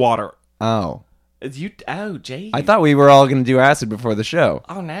bunch off. of water. Oh, Geez. I thought we were all going to do acid before the show.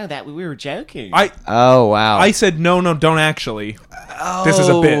 Oh no, that we were joking. Oh, wow. I said no, don't actually. This is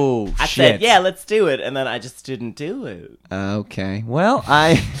a bit. I shit. said, yeah, let's do it, and then I just didn't do it. Okay. Well,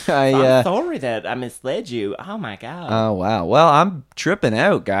 I'm sorry that I misled you. Oh my god. Oh, wow. Well, I'm tripping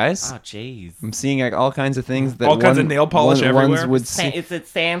out, guys. Oh jeez. I'm seeing like, all kinds of things that All kinds of nail polish ones everywhere. would see Is it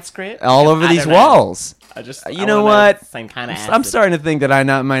Sanskrit? all over I these don't know. walls. I just. You I know wanna what? it's the same kind of. I'm starting to think that I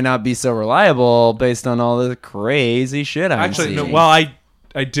might not be so reliable based on all the crazy shit I'm Actually, no. seeing. Well,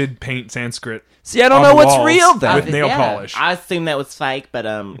 I did paint Sanskrit. See, I don't on know the what's walls real then. with nail polish. I assumed that was fake, but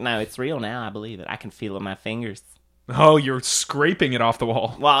no, it's real now. I believe it. I can feel it in my fingers. Oh, you're scraping it off the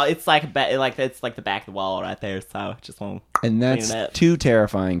wall. Well, it's like it's like the back of the wall right there. So I just won't. And that's Clean it up. too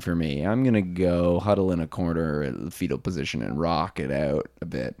terrifying for me. I'm gonna go huddle in a corner in the fetal position and rock it out a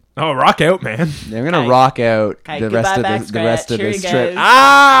bit. Oh, rock out, man. I'm gonna Okay. rock out Okay, the rest goodbye, of the rest of Back this Scratch. trip. Here you go.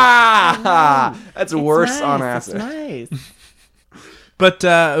 Ah, that's worse It's on nice, acid. It's nice. But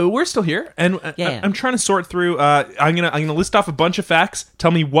we're still here, and Yeah. I'm trying to sort through. I'm gonna list off a bunch of facts.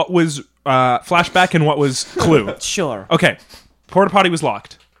 Tell me what was flashback and what was clue. Sure. Okay, porta potty was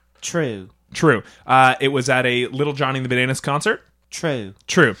locked. True. True. It was at a Little Johnny and the Bananas concert. True.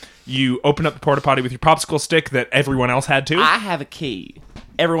 True. You opened up the porta potty with your popsicle stick that everyone else had too. I have a key,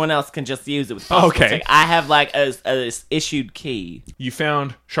 everyone else can just use it with possible Okay. check. I have like a issued key. You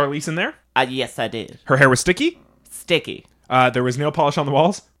found Charlize in there? Yes, I did. Her hair was sticky? Sticky. There was nail polish on the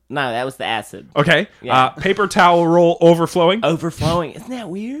walls? No, that was the acid. Okay. Yeah. Paper towel roll overflowing? Overflowing. Isn't that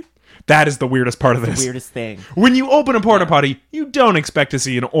weird? That is the weirdest part of this. Weirdest thing. When you open a porta potty, you don't expect to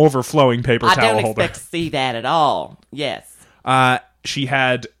see an overflowing paper I towel don't holder. expect to see that at all. Yes. She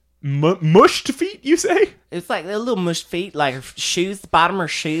had mushed feet, you say? It's like a little mushed feet, like her shoes, the bottom of her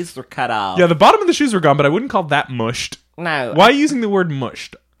shoes were cut off. Yeah, the bottom of the shoes were gone, but I wouldn't call that mushed. No. Why are you using the word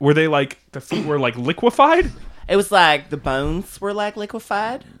mushed? Were they like, the feet were like liquefied? It was like the bones were like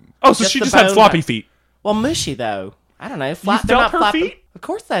liquefied. Oh, so Just she the just had bone- floppy feet. Well, mushy though. I don't know. They're felt not her floppy. feet? Of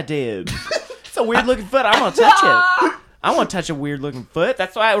course I did. It's a weird looking foot. I want to touch it. I want to touch a weird looking foot.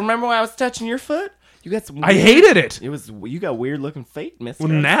 That's why I remember when I was touching your foot. You got some. I hated it. You got weird looking feet, Mister.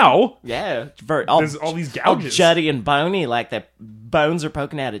 Well, now, Yeah, there's all these all gouges. jutty and bony, like the bones are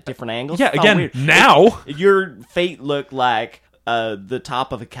poking out at different angles. Yeah, It's all again, weird. now. Your feet look like the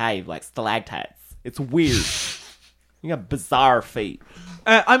top of a cave, like stalactites. It's weird. You got bizarre feet.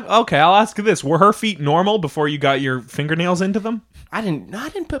 Okay, I'll ask you this. Were her feet normal before you got your fingernails into them? I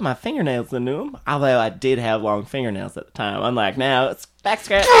didn't put my fingernails into them. Although I did have long fingernails at the time. I'm like, now it's back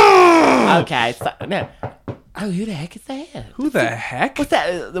scratch. Okay, so now. Oh, who the heck is that? Who the heck? What's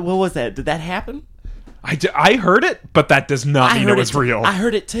that? What was that? Did that happen? I heard it, but that does not mean it was real. I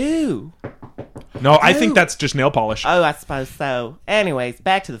heard it too. No, I think Oh. that's just nail polish. Oh, I suppose so. Anyways,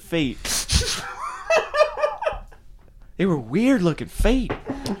 back to the feet. They were weird looking feet.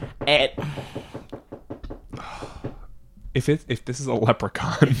 And If this is a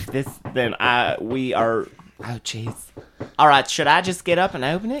leprechaun, we are. Oh, jeez. All right, should I just get up and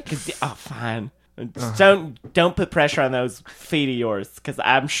open it? Fine. Don't put pressure on those feet of yours, because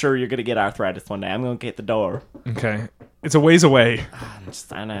I'm sure you're gonna get arthritis one day. I'm gonna get the door. okay, it's a ways away.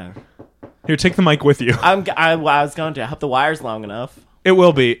 I know. Here, take the mic with you. I was going to. I hope the wire's long enough. It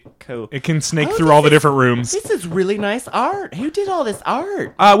will be. Cool. It can snake Oh, through all the this is- different rooms. This is really nice art. Who did all this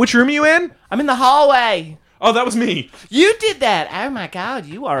art? Which room are you in? I'm in the hallway. Oh, that was me. You did that. Oh my god,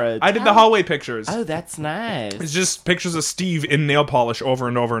 you are a. I did the hallway pictures. Oh, that's nice. It's just pictures of Steve in nail polish over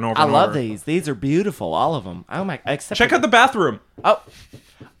and over and over. I and love over. these. These are beautiful, all of them. Oh my! Except Check for out the bathroom.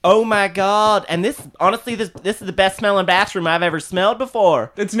 Oh my god! And this, honestly, this is the best smelling bathroom I've ever smelled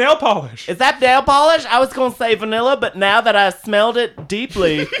before. It's nail polish. Is that nail polish? I was gonna say vanilla, but now that I've smelled it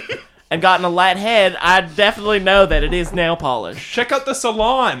deeply and gotten a light head, I definitely know that it is nail polish. Check out the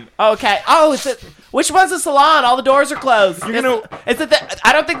salon. Okay. Oh, is it? Which one's a salon? All the doors are closed. You're gonna- Is it that?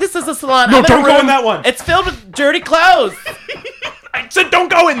 I don't think this is a salon. No, I'm in a don't go room- in that one. It's filled with dirty clothes. I said don't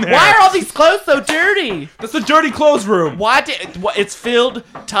go in there. Why are all these clothes so dirty? That's the dirty clothes room. It's filled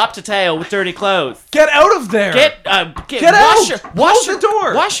top to tail with dirty clothes. Get out of there. Get out. Close the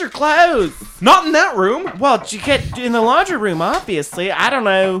door. Wash your clothes. Not in that room. Well, you get in the laundry room, obviously. I don't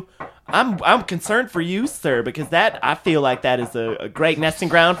know. I'm concerned for you, sir, because I feel like that is a great nesting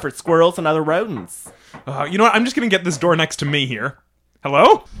ground for squirrels and other rodents. You know what? I'm just gonna get this door next to me here.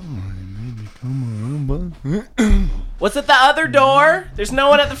 Hello? Was it the other door? There's no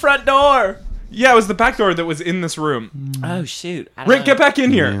one at the front door. Yeah, it was the back door that was in this room. Oh shoot! I don't Rick, know. get back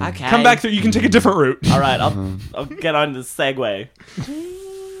in here. Okay. Come back through. You can take a different route. All right, I'll get on the Segway.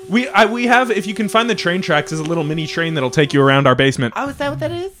 We have, if you can find the train tracks, there's a little mini train that'll take you around our basement. Oh, is that what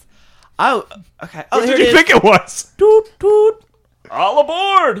that is? Oh, okay. Oh, What here did it you is. think it was? Toot toot. All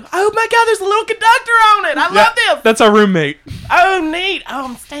aboard! Oh my god, there's a little conductor on it. I love this. That's our roommate. Oh, neat. Oh,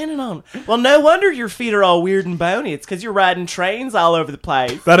 I'm standing on it. Well, no wonder your feet are all weird and bony. It's because you're riding trains all over the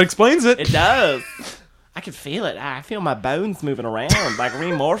place. That explains it. It does. I can feel it. I feel my bones moving around, like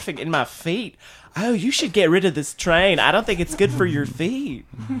remorphing in my feet. Oh, you should get rid of this train. I don't think it's good for your feet.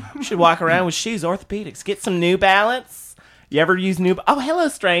 You should walk around with shoes, orthopedics. Get some New Balance. You ever use New... Oh, hello,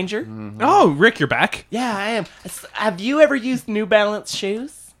 stranger. Oh, Rick, you're back. Yeah, I am. Have you ever used New Balance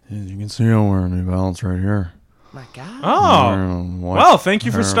shoes? As you can see, I'm wearing New Balance right here. My God. Oh. Well, thank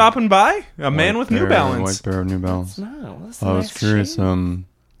you for stopping by. A man with New Balance. White pair of New Balance. No, that's a I was nice curious. shoe.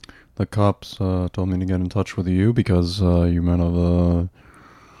 The cops told me to get in touch with you because you might have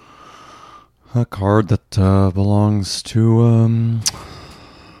a card that belongs to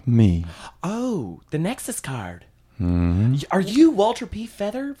me. Oh, the Nexus card. Mm-hmm. Are you Walter P.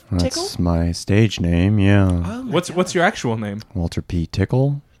 Feathertickle? That's my stage name. Yeah, Oh, my What's your actual name? Walter P.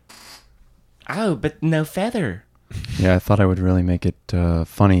 Tickle. Oh, but no feather. Yeah, I thought I would really make it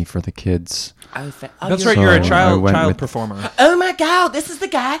funny for the kids. That's right. So You're a I child went with- performer. Oh my God! This is the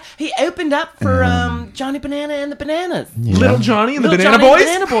guy. He opened up for Johnny Banana and the Bananas. Yeah. Little Johnny and the Little Banana Johnny Boys.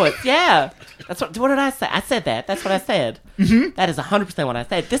 and the Banana Boys. Yeah. That's what did I say? I said that. That's what I said. Mm-hmm. That is 100% what I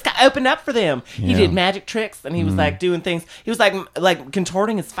said. This guy opened up for them. He Yeah. did magic tricks and he was like doing things. He was like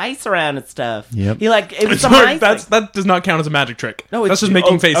contorting his face around and stuff. Yep. He it was Sorry, amazing. that does not count as a magic trick. No, that's just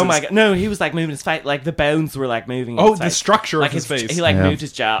making faces. Oh my God! No, he was like moving his face, like the bones were like moving. in Oh, his the face. structure of like his face. He like Yeah. moved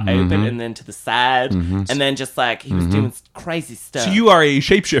his jaw open and then to the side, and then just like he was doing crazy stuff. So you are a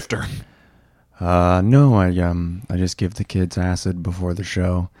shapeshifter. No, I just give the kids acid before the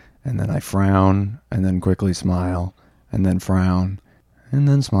show, and then I frown, and then quickly smile, and then frown, and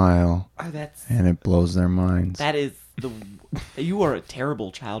then smile, and it blows their minds. That is the. You are a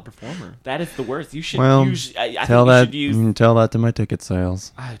terrible child performer. That is the worst. You should. Well, use, I tell think you that should use. you can tell that to my ticket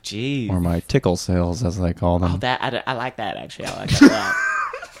sales, Oh, jeez. or my tickle sales, as I call them. Oh, that I like that actually. I like that a lot.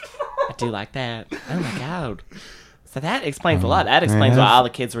 I do like that. Oh my God. So that explains a lot. That explains why all the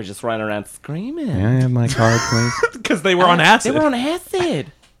kids were just running around screaming. May I have my card, please? Because they were on acid. They were on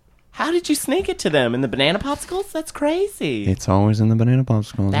acid. How did you sneak it to them in the banana popsicles? That's crazy. It's always in the banana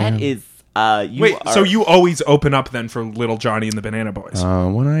popsicles. That yeah. is. Wait, so you always open up then for Little Johnny and the Banana Boys?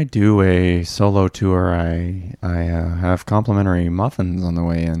 When I do a solo tour, I have complimentary muffins on the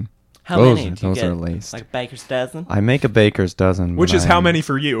way in. How those many? Are, Do you those get, are laced. like baker's dozen? I make a baker's dozen, Which but is how many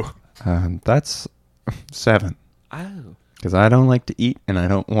for you? That's 7. Oh, Because I don't like to eat, and I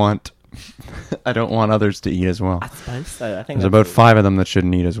don't want others to eat as well. I suppose so. I think There's about 5 of them that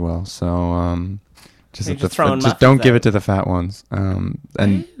shouldn't eat as well. So just You're that just throwing just don't muffins give out. it to the fat ones.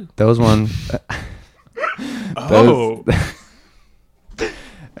 And those ones. Oh.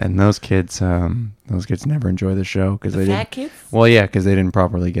 And those kids never enjoy the show because they fat didn't. kids. Well, yeah, because they didn't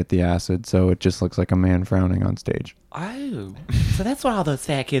properly get the acid, so it just looks like a man frowning on stage. Oh, so that's why all those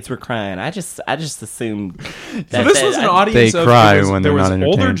fat kids were crying. I just assumed. That So this was an I- audience They of cry there was, when there they're was not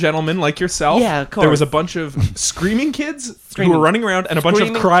older entertained. gentlemen like yourself. Yeah, of There was a course. bunch of screaming kids who Screaming. were running around and a bunch of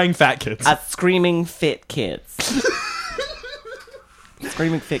Screaming. crying fat kids. Screaming fit kids.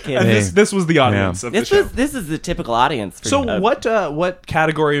 Screaming fit kids. And Hey. this was the audience of the show. This is the typical audience. For, So what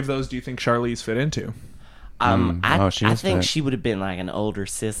category of those do you think Charlize fit into? she I is think fat. she would have been like an older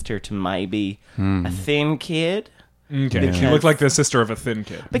sister to maybe Hmm. a thin kid. Okay, she Yeah. looked like the sister of a thin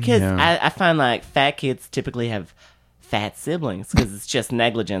kid. Because Yeah. I find like fat kids typically have fat siblings because it's just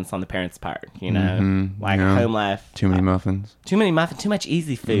negligence on the parents' part, you know, like yeah. home life. Too many muffins. Too many muffins, too much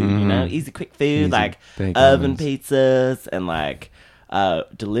easy food, you know, easy quick food, Easy like baked oven ovens. pizzas and like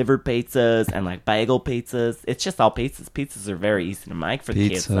delivered pizzas and like bagel pizzas. It's just all pizzas. Pizzas are very easy to make for the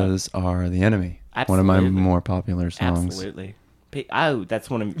kids. So- Pizzas are the enemy. One of my Absolutely. more popular songs. Absolutely. That's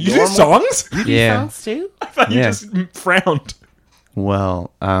one of You your do songs? You do Yeah. songs too? I thought you Yeah. just frowned.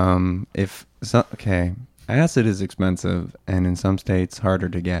 Well, acid is expensive and in some states harder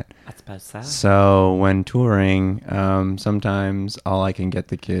to get. I suppose so. So when touring, sometimes all I can get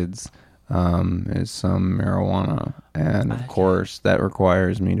the kids is some marijuana, and of course that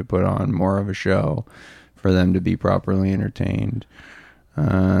requires me to put on more of a show for them to be properly entertained.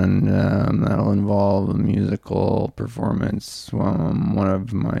 And that'll involve a musical performance. One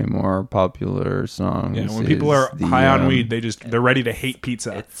of my more popular songs. Yeah, when people is are the, high on weed, they're ready to hate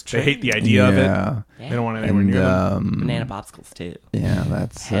pizza. It's They true. hate the idea of it. Yeah. They don't want it anywhere And near them. Banana popsicles too. yeah,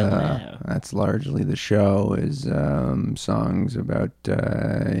 that's Hell no. that's largely the show is songs about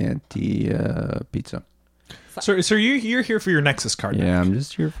pizza. So you're here for your Nexus card. Yeah, I'm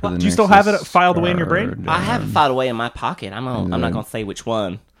just here for the. Do you still have it Nexus filed away in your brain? card, I have it filed away in my pocket. I'm not gonna say which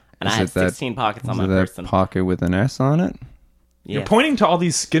one. And I Is have it that- 16 pockets on Is my it that person. pocket with an S on it? Yeah. You're pointing to all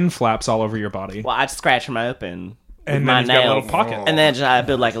these skin flaps all over your body. Well, I just scratch them open. And with then my you've got a little nails. pocket. And then I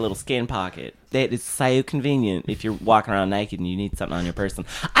build like a little skin pocket. That is so convenient if you're walking around naked and you need something on your person.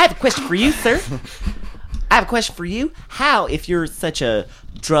 I have a question for you, sir. I have a question for you. How, if you're such a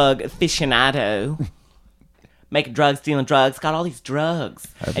drug aficionado, making drugs, dealing drugs, got all these drugs,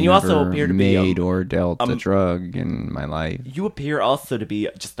 I've and you also never appear to be made or dealt a drug in my life. you appear also to be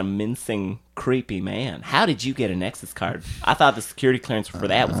just a mincing, creepy man. How did you get a Nexus card? I thought the security clearance for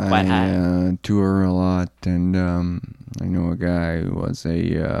that was quite high. I tour a lot, and I know a guy who was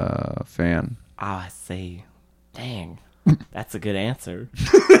a fan. Oh, I see. Dang, that's a good answer.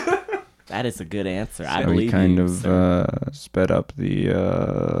 That is a good answer. I So believe he kind you, of sir. sped up the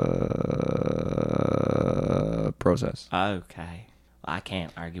process. Okay. Well, I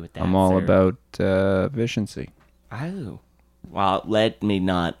can't argue with that. I'm all sir. about efficiency. Oh. Well, let me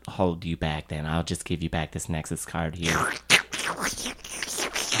not hold you back then. I'll just give you back this Nexus card here.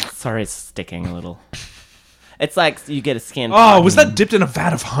 Sorry, it's sticking a little. It's like you get a skin. Oh, was that dipped in a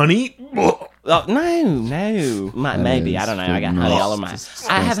vat of honey? Ugh. Oh, no. Maybe. I don't know. I got honey all over my...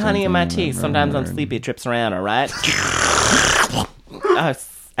 I have honey in my teeth. Sometimes I'm sleepy. It drips around, all right? Oh,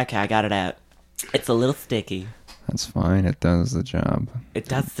 okay, I got it out. It's a little sticky. That's fine. It does the job It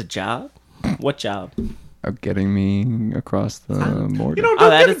does the job? What job? of getting me across the border.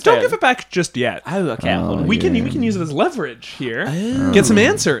 Don't give it back just yet. Oh, okay. Hold on. We can use it as leverage here. Get some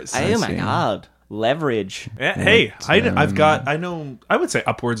answers. Oh, my see. God. Leverage. Hey, I've got, I would say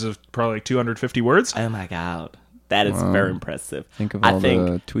upwards of probably like 250 words. Oh, my God. That is very impressive. Think of I all think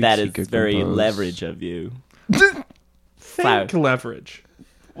the tweets that you is could very compose. leverage of you. Think leverage.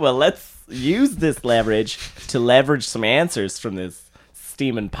 Well, let's use this leverage to leverage some answers from this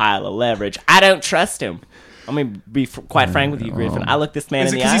steaming pile of leverage. I don't trust him. I'm going to be quite frank with you, Griffin. I look this man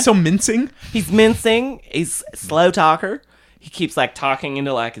Is in it the eye. because he's so mincing? He's mincing. He's a slow talker. He keeps like talking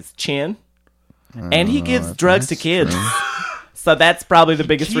into like his chin. And he gives drugs to kids. So that's probably the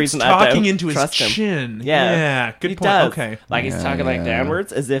biggest Keeps reason I talking don't into his trust him. chin. Yeah, good he point. does. Okay. Like he's talking like yeah.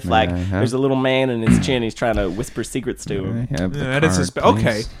 downwards, as if like there's a little man in his chin. He's trying to whisper secrets to him. I have the That is card,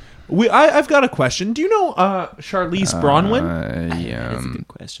 okay. please. I've got a question. Do you know Charlize Bronwyn? That's a good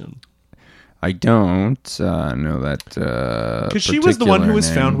question. I don't know that. Because she was the one who was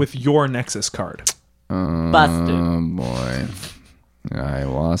found with your Nexus card. Busted. Oh boy, I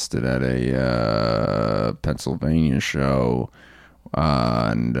lost it at a Pennsylvania show,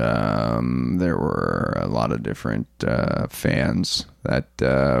 and there were a lot of different fans that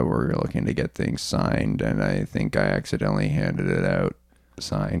were looking to get things signed, and I think I accidentally handed it out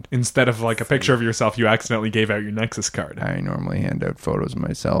signed. Instead of like a picture of yourself, you accidentally gave out your Nexus card. I normally hand out photos of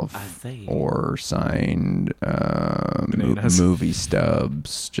myself see. or signed Bananas. movie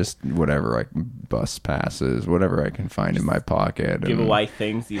stubs, just whatever, like bus passes, whatever I can find in my pocket. Give and- away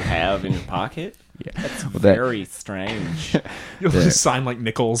things you have in your pocket. Yeah. That's Well, that- very strange. You'll Yeah. just sign like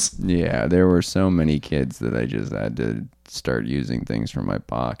nickels. Yeah, there were so many kids that I just had to start using things from my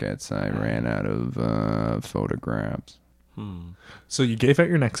pockets. I ran out of photographs. So you gave out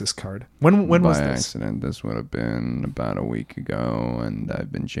your Nexus card. When was By this? accident. This would have been about a week ago, and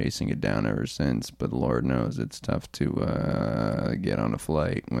I've been chasing it down ever since. But Lord knows it's tough to get on a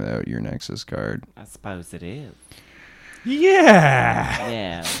flight without your Nexus card. I suppose it is. Yeah.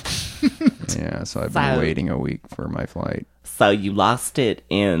 Yeah. Yeah, so I've been waiting a week for my flight. So you lost it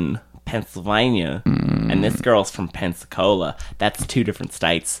in Pennsylvania, and this girl's from Pensacola. That's 2 different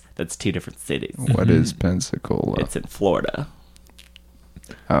states. That's 2 different cities. What is Pensacola? It's in Florida.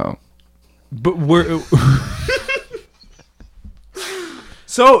 Oh. But we're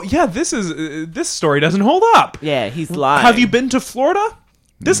So yeah, this story doesn't hold up. Yeah, he's lying. Have you been to Florida?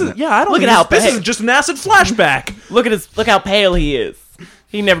 This is I don't Look think at how this bad- is just an acid flashback. Look how pale he is.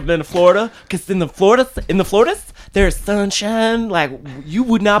 He never been to Florida, because in the Floridas, there's sunshine like you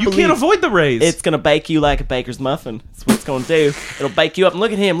would not You believe. can't avoid the rays. It's gonna bake you like a baker's muffin. That's what it's gonna do. It'll bake you up. And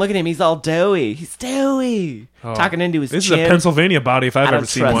look at him. He's all doughy. He's doughy. Talking into his This chin. is a Pennsylvania body if I've I don't ever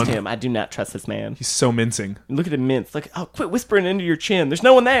seen trust one. him. I do not trust this man. He's so mincing. Look at him mince. Like, oh, quit whispering into your chin. There's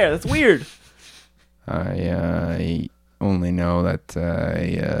no one there. That's weird. I only know that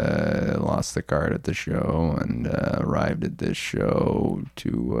I lost the card at the show and arrived at this show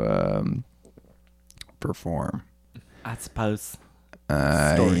to perform. I suppose.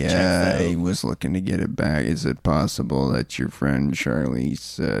 Story checks I out. was looking to get it back. Is it possible that your friend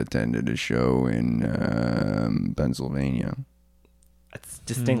Charlize attended a show in Pennsylvania? It's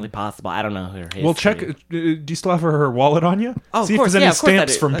distinctly possible. I don't know her history. Well, check. Do you still have her wallet on you? Oh, of See if course, there's any yeah, of course I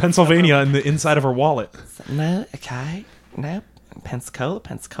stamps do. from That's Pennsylvania in the inside of her wallet. No, okay. No. Pensacola,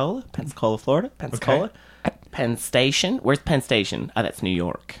 Florida. Pensacola. Penn Station. Where's Penn Station? Oh, that's New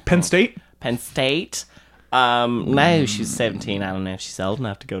York. Penn State. Penn State. No, she's 17. I don't know if she's old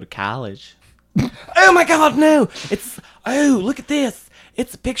enough to go to college. Oh my God, no! Look at this.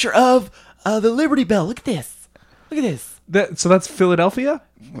 It's a picture of the Liberty Bell. Look at this. So that's Philadelphia.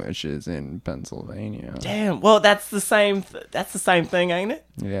 Which is in Pennsylvania. Damn. Well, that's the same thing, ain't it?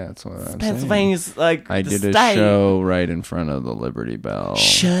 Yeah, that's what I'm saying. Pennsylvania's like I the did a state. show right in front of the Liberty Bell.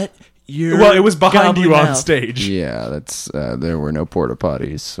 Shut your. Well, it was behind you gobbling on mouth. stage. Yeah, that's there were no porta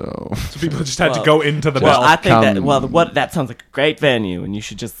potties, so So people just had to go into the Well, bell. I think that. Come- Well, that sounds like a great venue, and you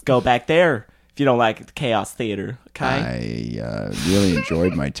should just go back there if you don't like the Chaos Theater. Okay. I really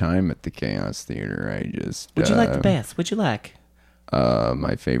enjoyed my time at the Chaos Theater. I just What'd you like the best? What'd you like?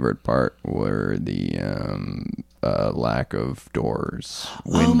 my favorite part were the lack of doors,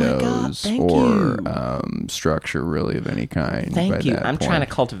 Oh my God, windows, thank or you. Structure really of any kind. by Thank you. that I'm trying to point.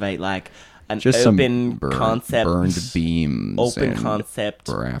 cultivate like an Just open some concept, burned beams, open and concept.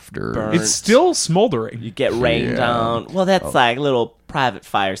 rafters. burn- It's still smoldering. You get rained Yeah. on. Well, that's like little private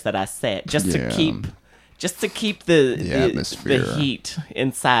fires that I set just to Yeah. keep the atmosphere. the heat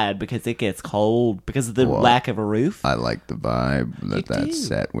inside because it gets cold because of the Well, lack of a roof. I like the vibe You that's do.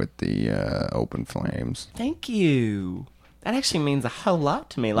 set with the open flames. Thank you. That actually means a whole lot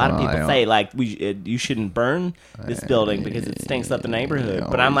to me. A lot of Well, people I say like you shouldn't burn this building because it stinks up the neighborhood.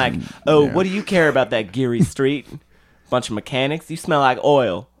 But I'm like, always- oh, yeah. what do you care about that Geary Street? Bunch of mechanics. You smell like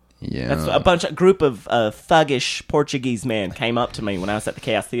oil. Yeah. That's a group of thuggish Portuguese men came up to me when I was at the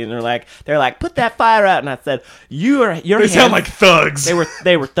Chaos Theater, and they're like, put that fire out. And I said, you're They sound like thugs.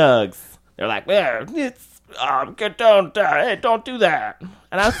 they were thugs. They're like, well, it's don't do that.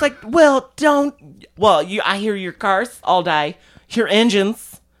 And I was like, well, don't. Well, I hear your cars all day, your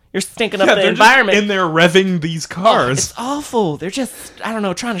engines. You're stinking up the they're environment. just in there revving these Oh, cars. it's awful. They're just, I don't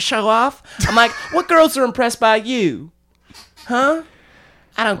know, trying to show off. I'm like, what girls are impressed by you? Huh?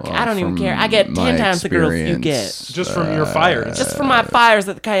 I don't even care. I get 10 times the girls you get. Just from your fires. Just from my fires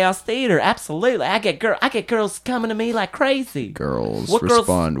at the Chaos Theater. Absolutely. I get girls coming to me like crazy. Girls What girls-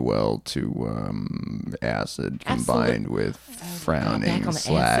 respond well to acid combined with back frowning on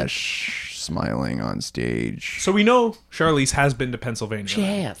the / smiling on stage. So we know Charlize has been to Pennsylvania. She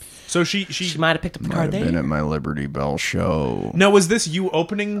has. So she She might have picked up the Might car have been there. at my Liberty Bell show. Now, was this you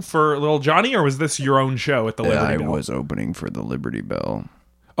opening for Little Johnny, or was this your own show at the Liberty I Bell? was opening for the Liberty Bell.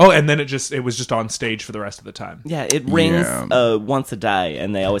 Oh, and then it was just on stage for the rest of the time. Yeah, it rings Yeah. once a day,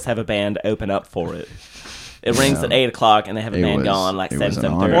 and they always have a band open up for it. It rings at 8 o'clock, and they have a It band was- going like it 7, was an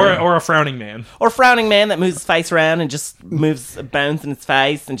 7:30. honor. Or a frowning man. Or a frowning man that moves his face around and just moves bones in his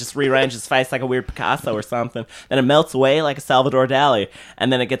face and just rearranges his face like a weird Picasso or something. Then it melts away like a Salvador Dali.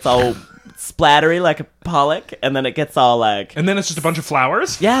 And then it gets all splattery like a Pollock. And then it gets all like... And then it's just a bunch of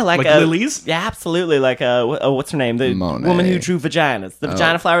flowers? Yeah, like lilies? Yeah, absolutely. Like what's her name? The Monet. woman who drew vaginas. The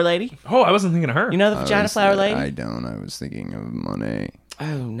vagina flower lady. Oh, I wasn't thinking of her. You know the vagina flower lady? I don't. I was thinking of Monet.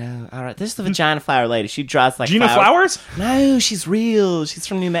 Oh, no. All right. This is the vagina flower lady. She draws like Gina Flowers? No, she's real. She's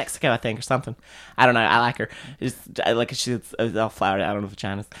from New Mexico, I think, or something. I don't know. I like her. I like she's all flowered. I don't know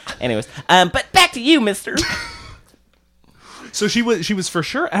vaginas. Anyways, but back to you, mister. So she was for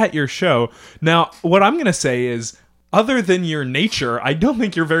sure at your show. Now, what I'm going to say is, other than your nature, I don't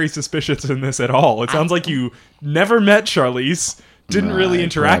think you're very suspicious in this at all. It sounds like you never met Charlize, didn't really I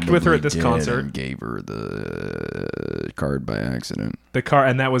interact with her at probably this did concert. and gave her the card by accident. The car,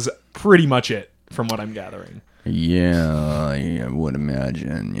 and that was pretty much it, from what I'm gathering. Yeah, I would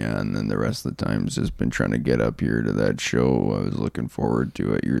imagine. Yeah, and then the rest of the time's just been trying to get up here to that show I was looking forward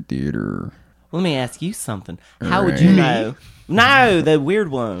to at your theater. Let me ask you something. How would you know? No, the weird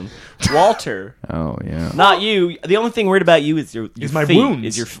one, Walter. Oh yeah. Not you. The only thing weird about you is your my feet. wounds.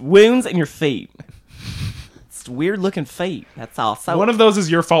 Is your wounds and your feet. It's weird looking feet. That's all. So One of those is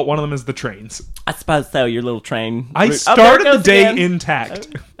your fault, one of them is the trains. I suppose so. Your little train. I there it started the goes day again. intact.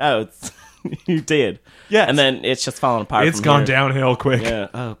 Oh, it's you did. Yes. And then it's just falling apart. It's from gone here. downhill quick. Yeah.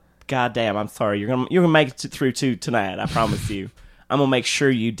 Oh, goddamn. I'm sorry. You're gonna make it through two tonight. I promise you. I'm gonna make sure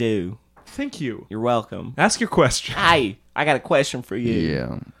you do. Thank you. You're welcome. Ask your question. Hey, I got a question for you.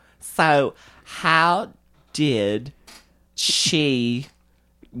 Yeah. So, how did she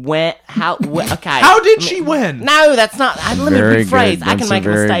went? Okay. How did she win? No, that's not. Let me Very rephrase. good. I can That's make a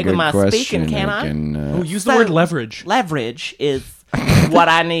very mistake with good my question. speaking, can I? Oh, use the So- word leverage. Leverage is what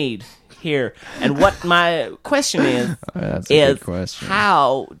I need here, and what my question is That's a is good question.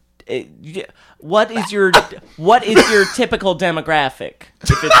 how. What is your typical demographic?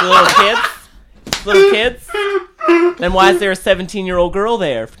 If it's little kids, then why is there a 17-year-old girl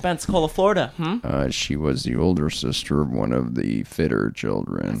there from Pensacola, Florida? She was the older sister of one of the fitter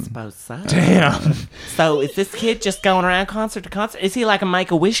children. Suppose so. Damn. So is this kid just going around concert to concert? Is he like a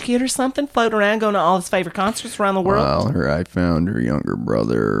Make-A-Wish kid or something, floating around going to all his favorite concerts around the world? Well, I found her younger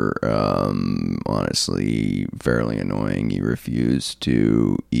brother, honestly, fairly annoying. He refused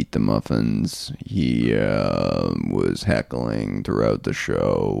to eat the muffins. He was heckling throughout the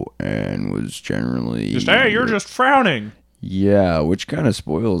show and was generally... Just, hey, you're just frowning. Yeah, which kind of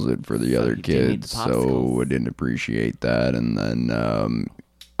spoils it for the other he didn't eat the kids, so popsicles. I didn't appreciate that. And then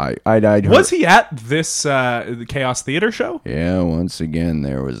I'd Was he at this the Chaos Theater show? Yeah, once again,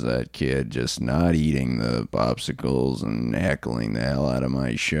 there was that kid just not eating the popsicles and heckling the hell out of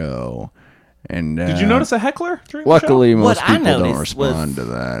my show. And Did you notice a heckler during luckily, the show? most What I people don't noticed was- respond to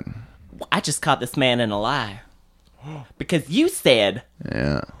that. I just caught this man in a lie. Because you said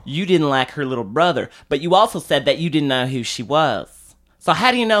Yeah. you didn't like her little brother, but you also said that you didn't know who she was. So how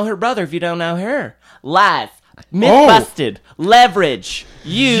do you know her brother if you don't know her? Lies. Myth busted. Leverage.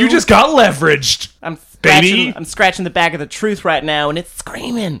 You just got leveraged. Baby. I'm scratching the back of the truth right now, and it's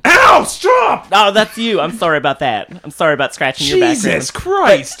screaming. Ow! Stop! Oh, that's you. I'm sorry about that. I'm sorry about scratching your back. Jesus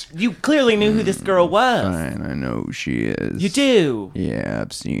Christ! But you clearly knew who this girl was. Fine, I know who she is. You do. Yeah,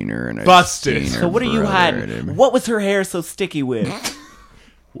 I've seen her and I've Busted. seen her So what are you brother. hiding? What was her hair so sticky with?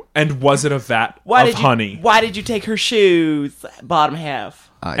 And was it a vat of honey? Why did you take her shoes, bottom half?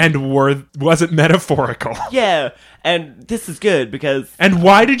 And was it metaphorical? Yeah, and this is good because... And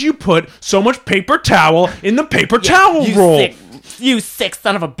why did you put so much paper towel in the paper towel roll? You sick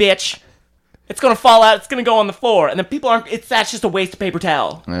son of a bitch. It's gonna fall out, it's gonna go on the floor, and then people aren't... That's just a waste of paper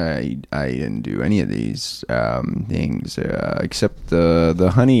towel. I didn't do any of these things except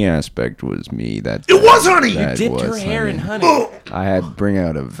the honey aspect was me. It was honey! You dipped her hair in honey. I had bring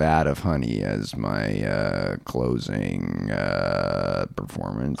out a vat of honey as my closing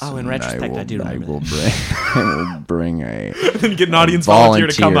performance. Oh, in retrospect, I do remember I will bring a Then you get an audience volunteer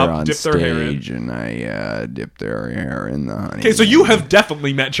to come up on and dip their hair in. stage, and I dipped their hair in the honey. Okay, so you have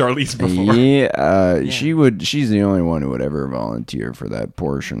definitely met Charlize before. Yeah, she's the only one who would ever volunteer for that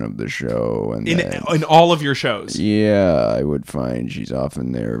portion of the show, and In all of your shows. yeah, I would find she's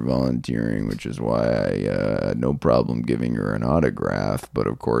often there volunteering, which is why I had no problem giving her an autograph. But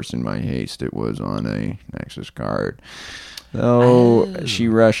of course, in my haste, it was on a Nexus card. Though she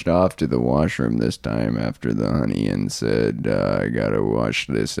rushed off to the washroom this time after the honey and said, I gotta wash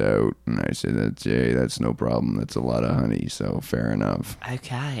this out. And I said, that's no problem. That's a lot of honey, so fair enough.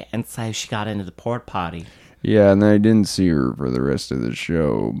 Okay, and so she got into the port potty. Yeah, and I didn't see her for the rest of the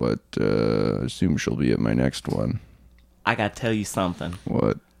show, but I assume she'll be at my next one. I gotta tell you something.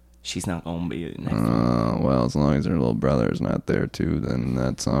 What? She's not gonna be at the next one. Well, as long as her little brother's not there too, then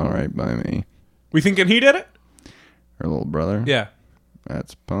that's all right by me. We thinking he did it? Her little brother? Yeah.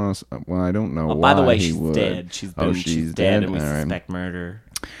 That's possible. Well, I don't know Well, why by the way, he she's would. dead. She's dead, and we suspect murder.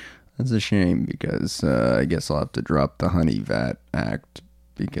 That's a shame because I guess I'll have to drop the honey vat act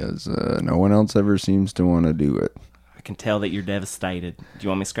because no one else ever seems to want to do it. I can tell that you're devastated. Do you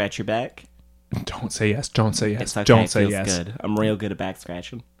want me to scratch your back? Don't say yes. Don't say yes. It's okay. Don't It say feels yes. good. I'm real good at back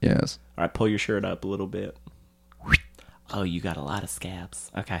scratching. Yes. All right, pull your shirt up a little bit. Oh, you got a lot of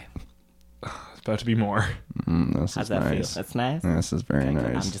scabs. Okay. It's about to be more. This How's is that nice. feel? That's nice? This is very Okay,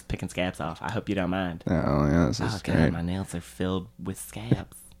 good. nice. I'm just picking scabs off. I hope you don't mind. Oh, yeah, this is Oh, great. God, my nails are filled with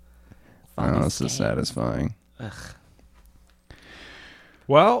scabs. Oh, this is satisfying. Ugh.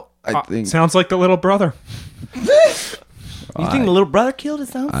 Well, I think- sounds like the little brother. You think the little brother killed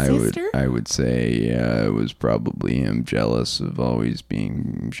his own I sister? would say it was probably him jealous of always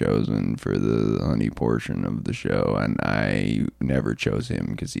being chosen for the honey portion of the show, and I never chose him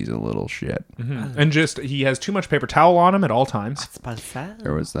because he's a little shit. Mm-hmm. And just, he has too much paper towel on him at all times.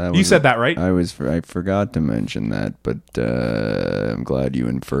 There was that. You said that, right? I forgot to mention that, but I'm glad you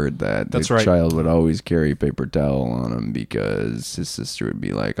inferred that. That's the right. child would always carry paper towel on him because his sister would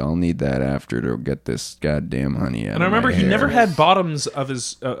be like, "I'll need that after to get this goddamn honey out." And I remember my he hair." never had bottoms of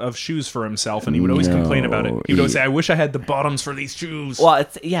his of shoes for himself, and he would always complain about it. He would always say, "I wish I had the bottoms for these shoes." Well,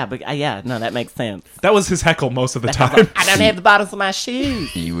 it's no, that makes sense. That was his heckle most of the time. I don't have the bottoms of my shoes.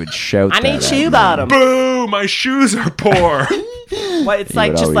 He would shout. I need that shoe at me. bottoms. Boo! My shoes are poor. Well, it's He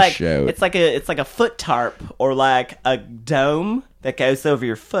like would just always like shout. it's like a foot tarp or like a dome that goes over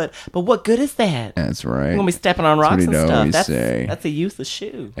your foot. But what good is that? That's right. You're gonna be stepping on That's rocks what and he'd stuff. always That's say. that's a useless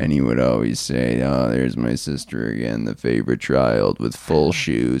shoe. And he would always say, "Oh, there's my sister again, the favorite child with full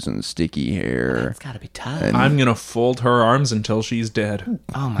shoes and sticky hair." It's gotta be tough. And I'm gonna fold her arms until she's dead.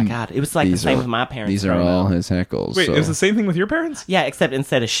 Oh my god, it was like the same with my parents. These are growing all up. his heckles. Wait, so. it was the same thing with your parents? Yeah, except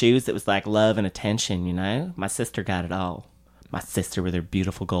instead of shoes, it was like love and attention. You know, my sister got it all. My sister with her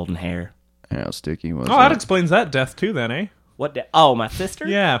beautiful golden hair. How sticky was Oh, that it? explains that death too, then, eh? What? Oh, my sister?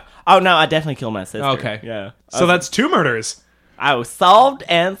 Yeah. Oh no, I definitely killed my sister. Okay. Yeah. So that's 2 murders. I was solved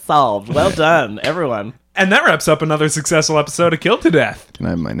and solved. Well done, everyone. And that wraps up another successful episode of Killed to Death. Can I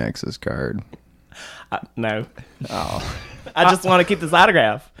have my Nexus card? No. Oh. I just want to keep this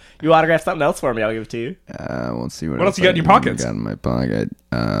autograph. You autograph something else for me, I'll give it to you. We'll see what else you got in your I pockets? got in my pocket.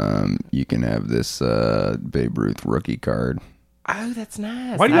 You can have this Babe Ruth rookie card. Oh, that's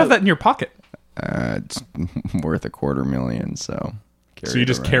nice. Why do you have that in your pocket? It's worth $250,000, so. So you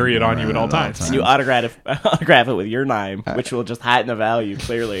just carry it on you at all times. And you autograph it with your name, which will just heighten the value,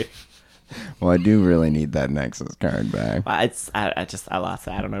 clearly. Well, I do really need that Nexus card back. I lost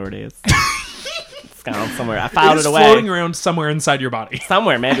it. I don't know where it is. It's gone somewhere. I filed It's it away. floating around somewhere inside your body.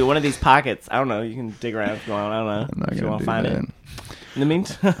 Somewhere, maybe one of these pockets. I don't know. You can dig around if you want. I don't know. I'm not if you going want to to do find that. it. In the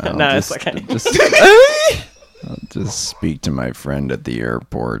meantime, no, it's okay. just speak to my friend at the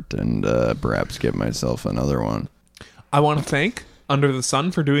airport and perhaps get myself another one. I want to thank Under the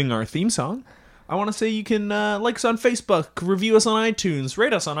Sun for doing our theme song. I want to say you can like us on Facebook, review us on iTunes,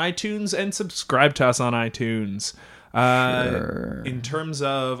 rate us on iTunes, and subscribe to us on iTunes. Sure. In terms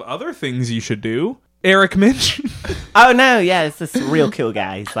of other things you should do, Eric Miinch. Oh no, yeah, it's this real cool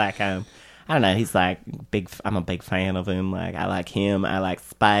guy. He's like, I don't know. He's like big. I'm a big fan of him. Like, I like him. I like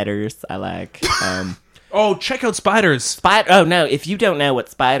spiders. I like. Oh, check out Spiders. Oh no! If you don't know what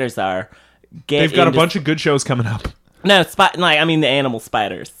spiders are, They've got a bunch of good shows coming up. No, I mean the animal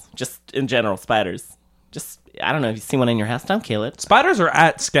spiders. Just in general, spiders. Just, I don't know, if you see one in your house, don't kill it. Spiders are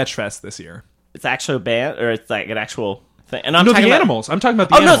at Sketchfest this year. It's actually a band, or it's like an actual thing. And I'm talking about animals. I'm talking about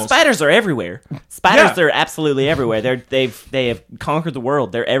the animals. No, spiders are everywhere. Spiders are absolutely everywhere. They have conquered the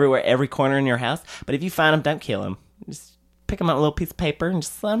world. They're everywhere, every corner in your house. But if you find them, don't kill them. Just pick them up with a little piece of paper and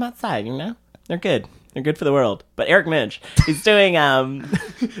just let them outside, you know? They're good. They're good for the world. But Eric Miinch, he's doing...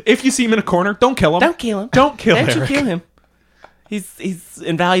 If you see him in a corner, don't kill him. Don't kill him. Don't kill Don't Eric. you kill him. He's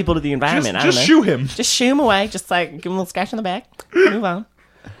invaluable to the environment. Just shoo him. Just shoo him away. Just like give him a little scratch on the back. Move on.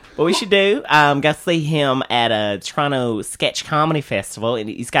 What we should do, go see him at a Toronto Sketch Comedy Festival. And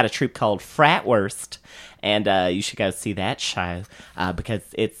he's got a troupe called Fratwurst. And you should go see that show because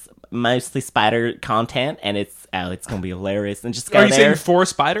it's mostly spider content. And it's going to be hilarious. And just go Are you there. saying 4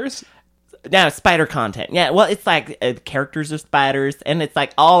 spiders? No, spider content. Yeah, well, it's like characters are spiders. And it's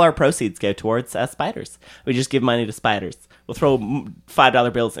like all our proceeds go towards spiders. We just give money to spiders. We'll throw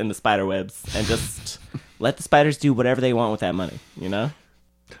 $5 bills into spider webs and just let the spiders do whatever they want with that money, you know?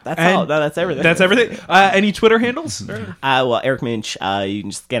 That's all. No, that's everything. That's everything. Any Twitter handles? Well, Eric Miinch, you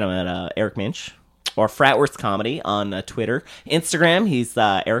can just get him at Eric Miinch or Fratwurst Comedy on Twitter. Instagram, he's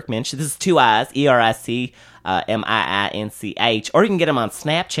Eric Miinch. This is 2 I's, ERIC MIINCH. Or you can get him on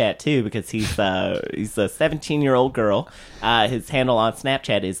Snapchat, too, because he's a 17-year-old girl. His handle on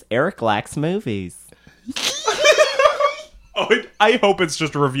Snapchat is Eric Likes Movies. I hope it's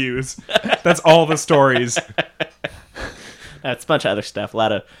just reviews. That's all the stories. It's a bunch of other stuff.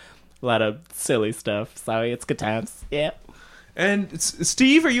 A lot of silly stuff. So it's good times. Yeah. And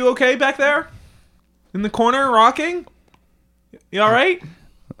Steve, are you okay back there? In the corner, rocking? You all right?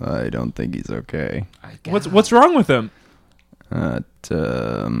 I don't think he's okay. What's wrong with him?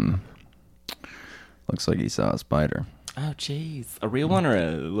 Looks like he saw a spider. Oh, jeez. A real one or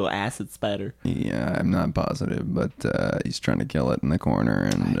a little acid spider? Yeah, I'm not positive, but he's trying to kill it in the corner,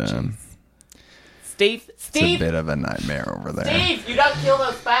 and Steve, it's a bit of a nightmare over there. Steve, you don't kill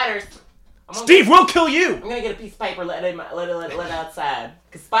those spiders. Steve, we'll kill you. I'm gonna get a piece of paper, let it outside,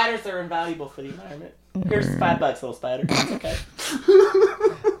 because spiders are invaluable for the environment. Here's $5, little spider. It's okay.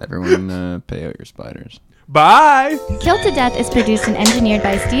 Everyone, pay out your spiders. Bye. Killed to Death is produced and engineered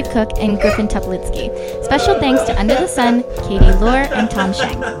by Steve Cook and Griffin Tuplitsky. Special thanks to Under the Sun, Katie Lohr, and Tom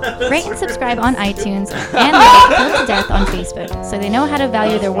Shank. Rate and subscribe on iTunes and like Killed to Death on Facebook so they know how to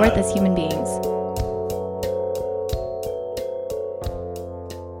value their worth as human beings.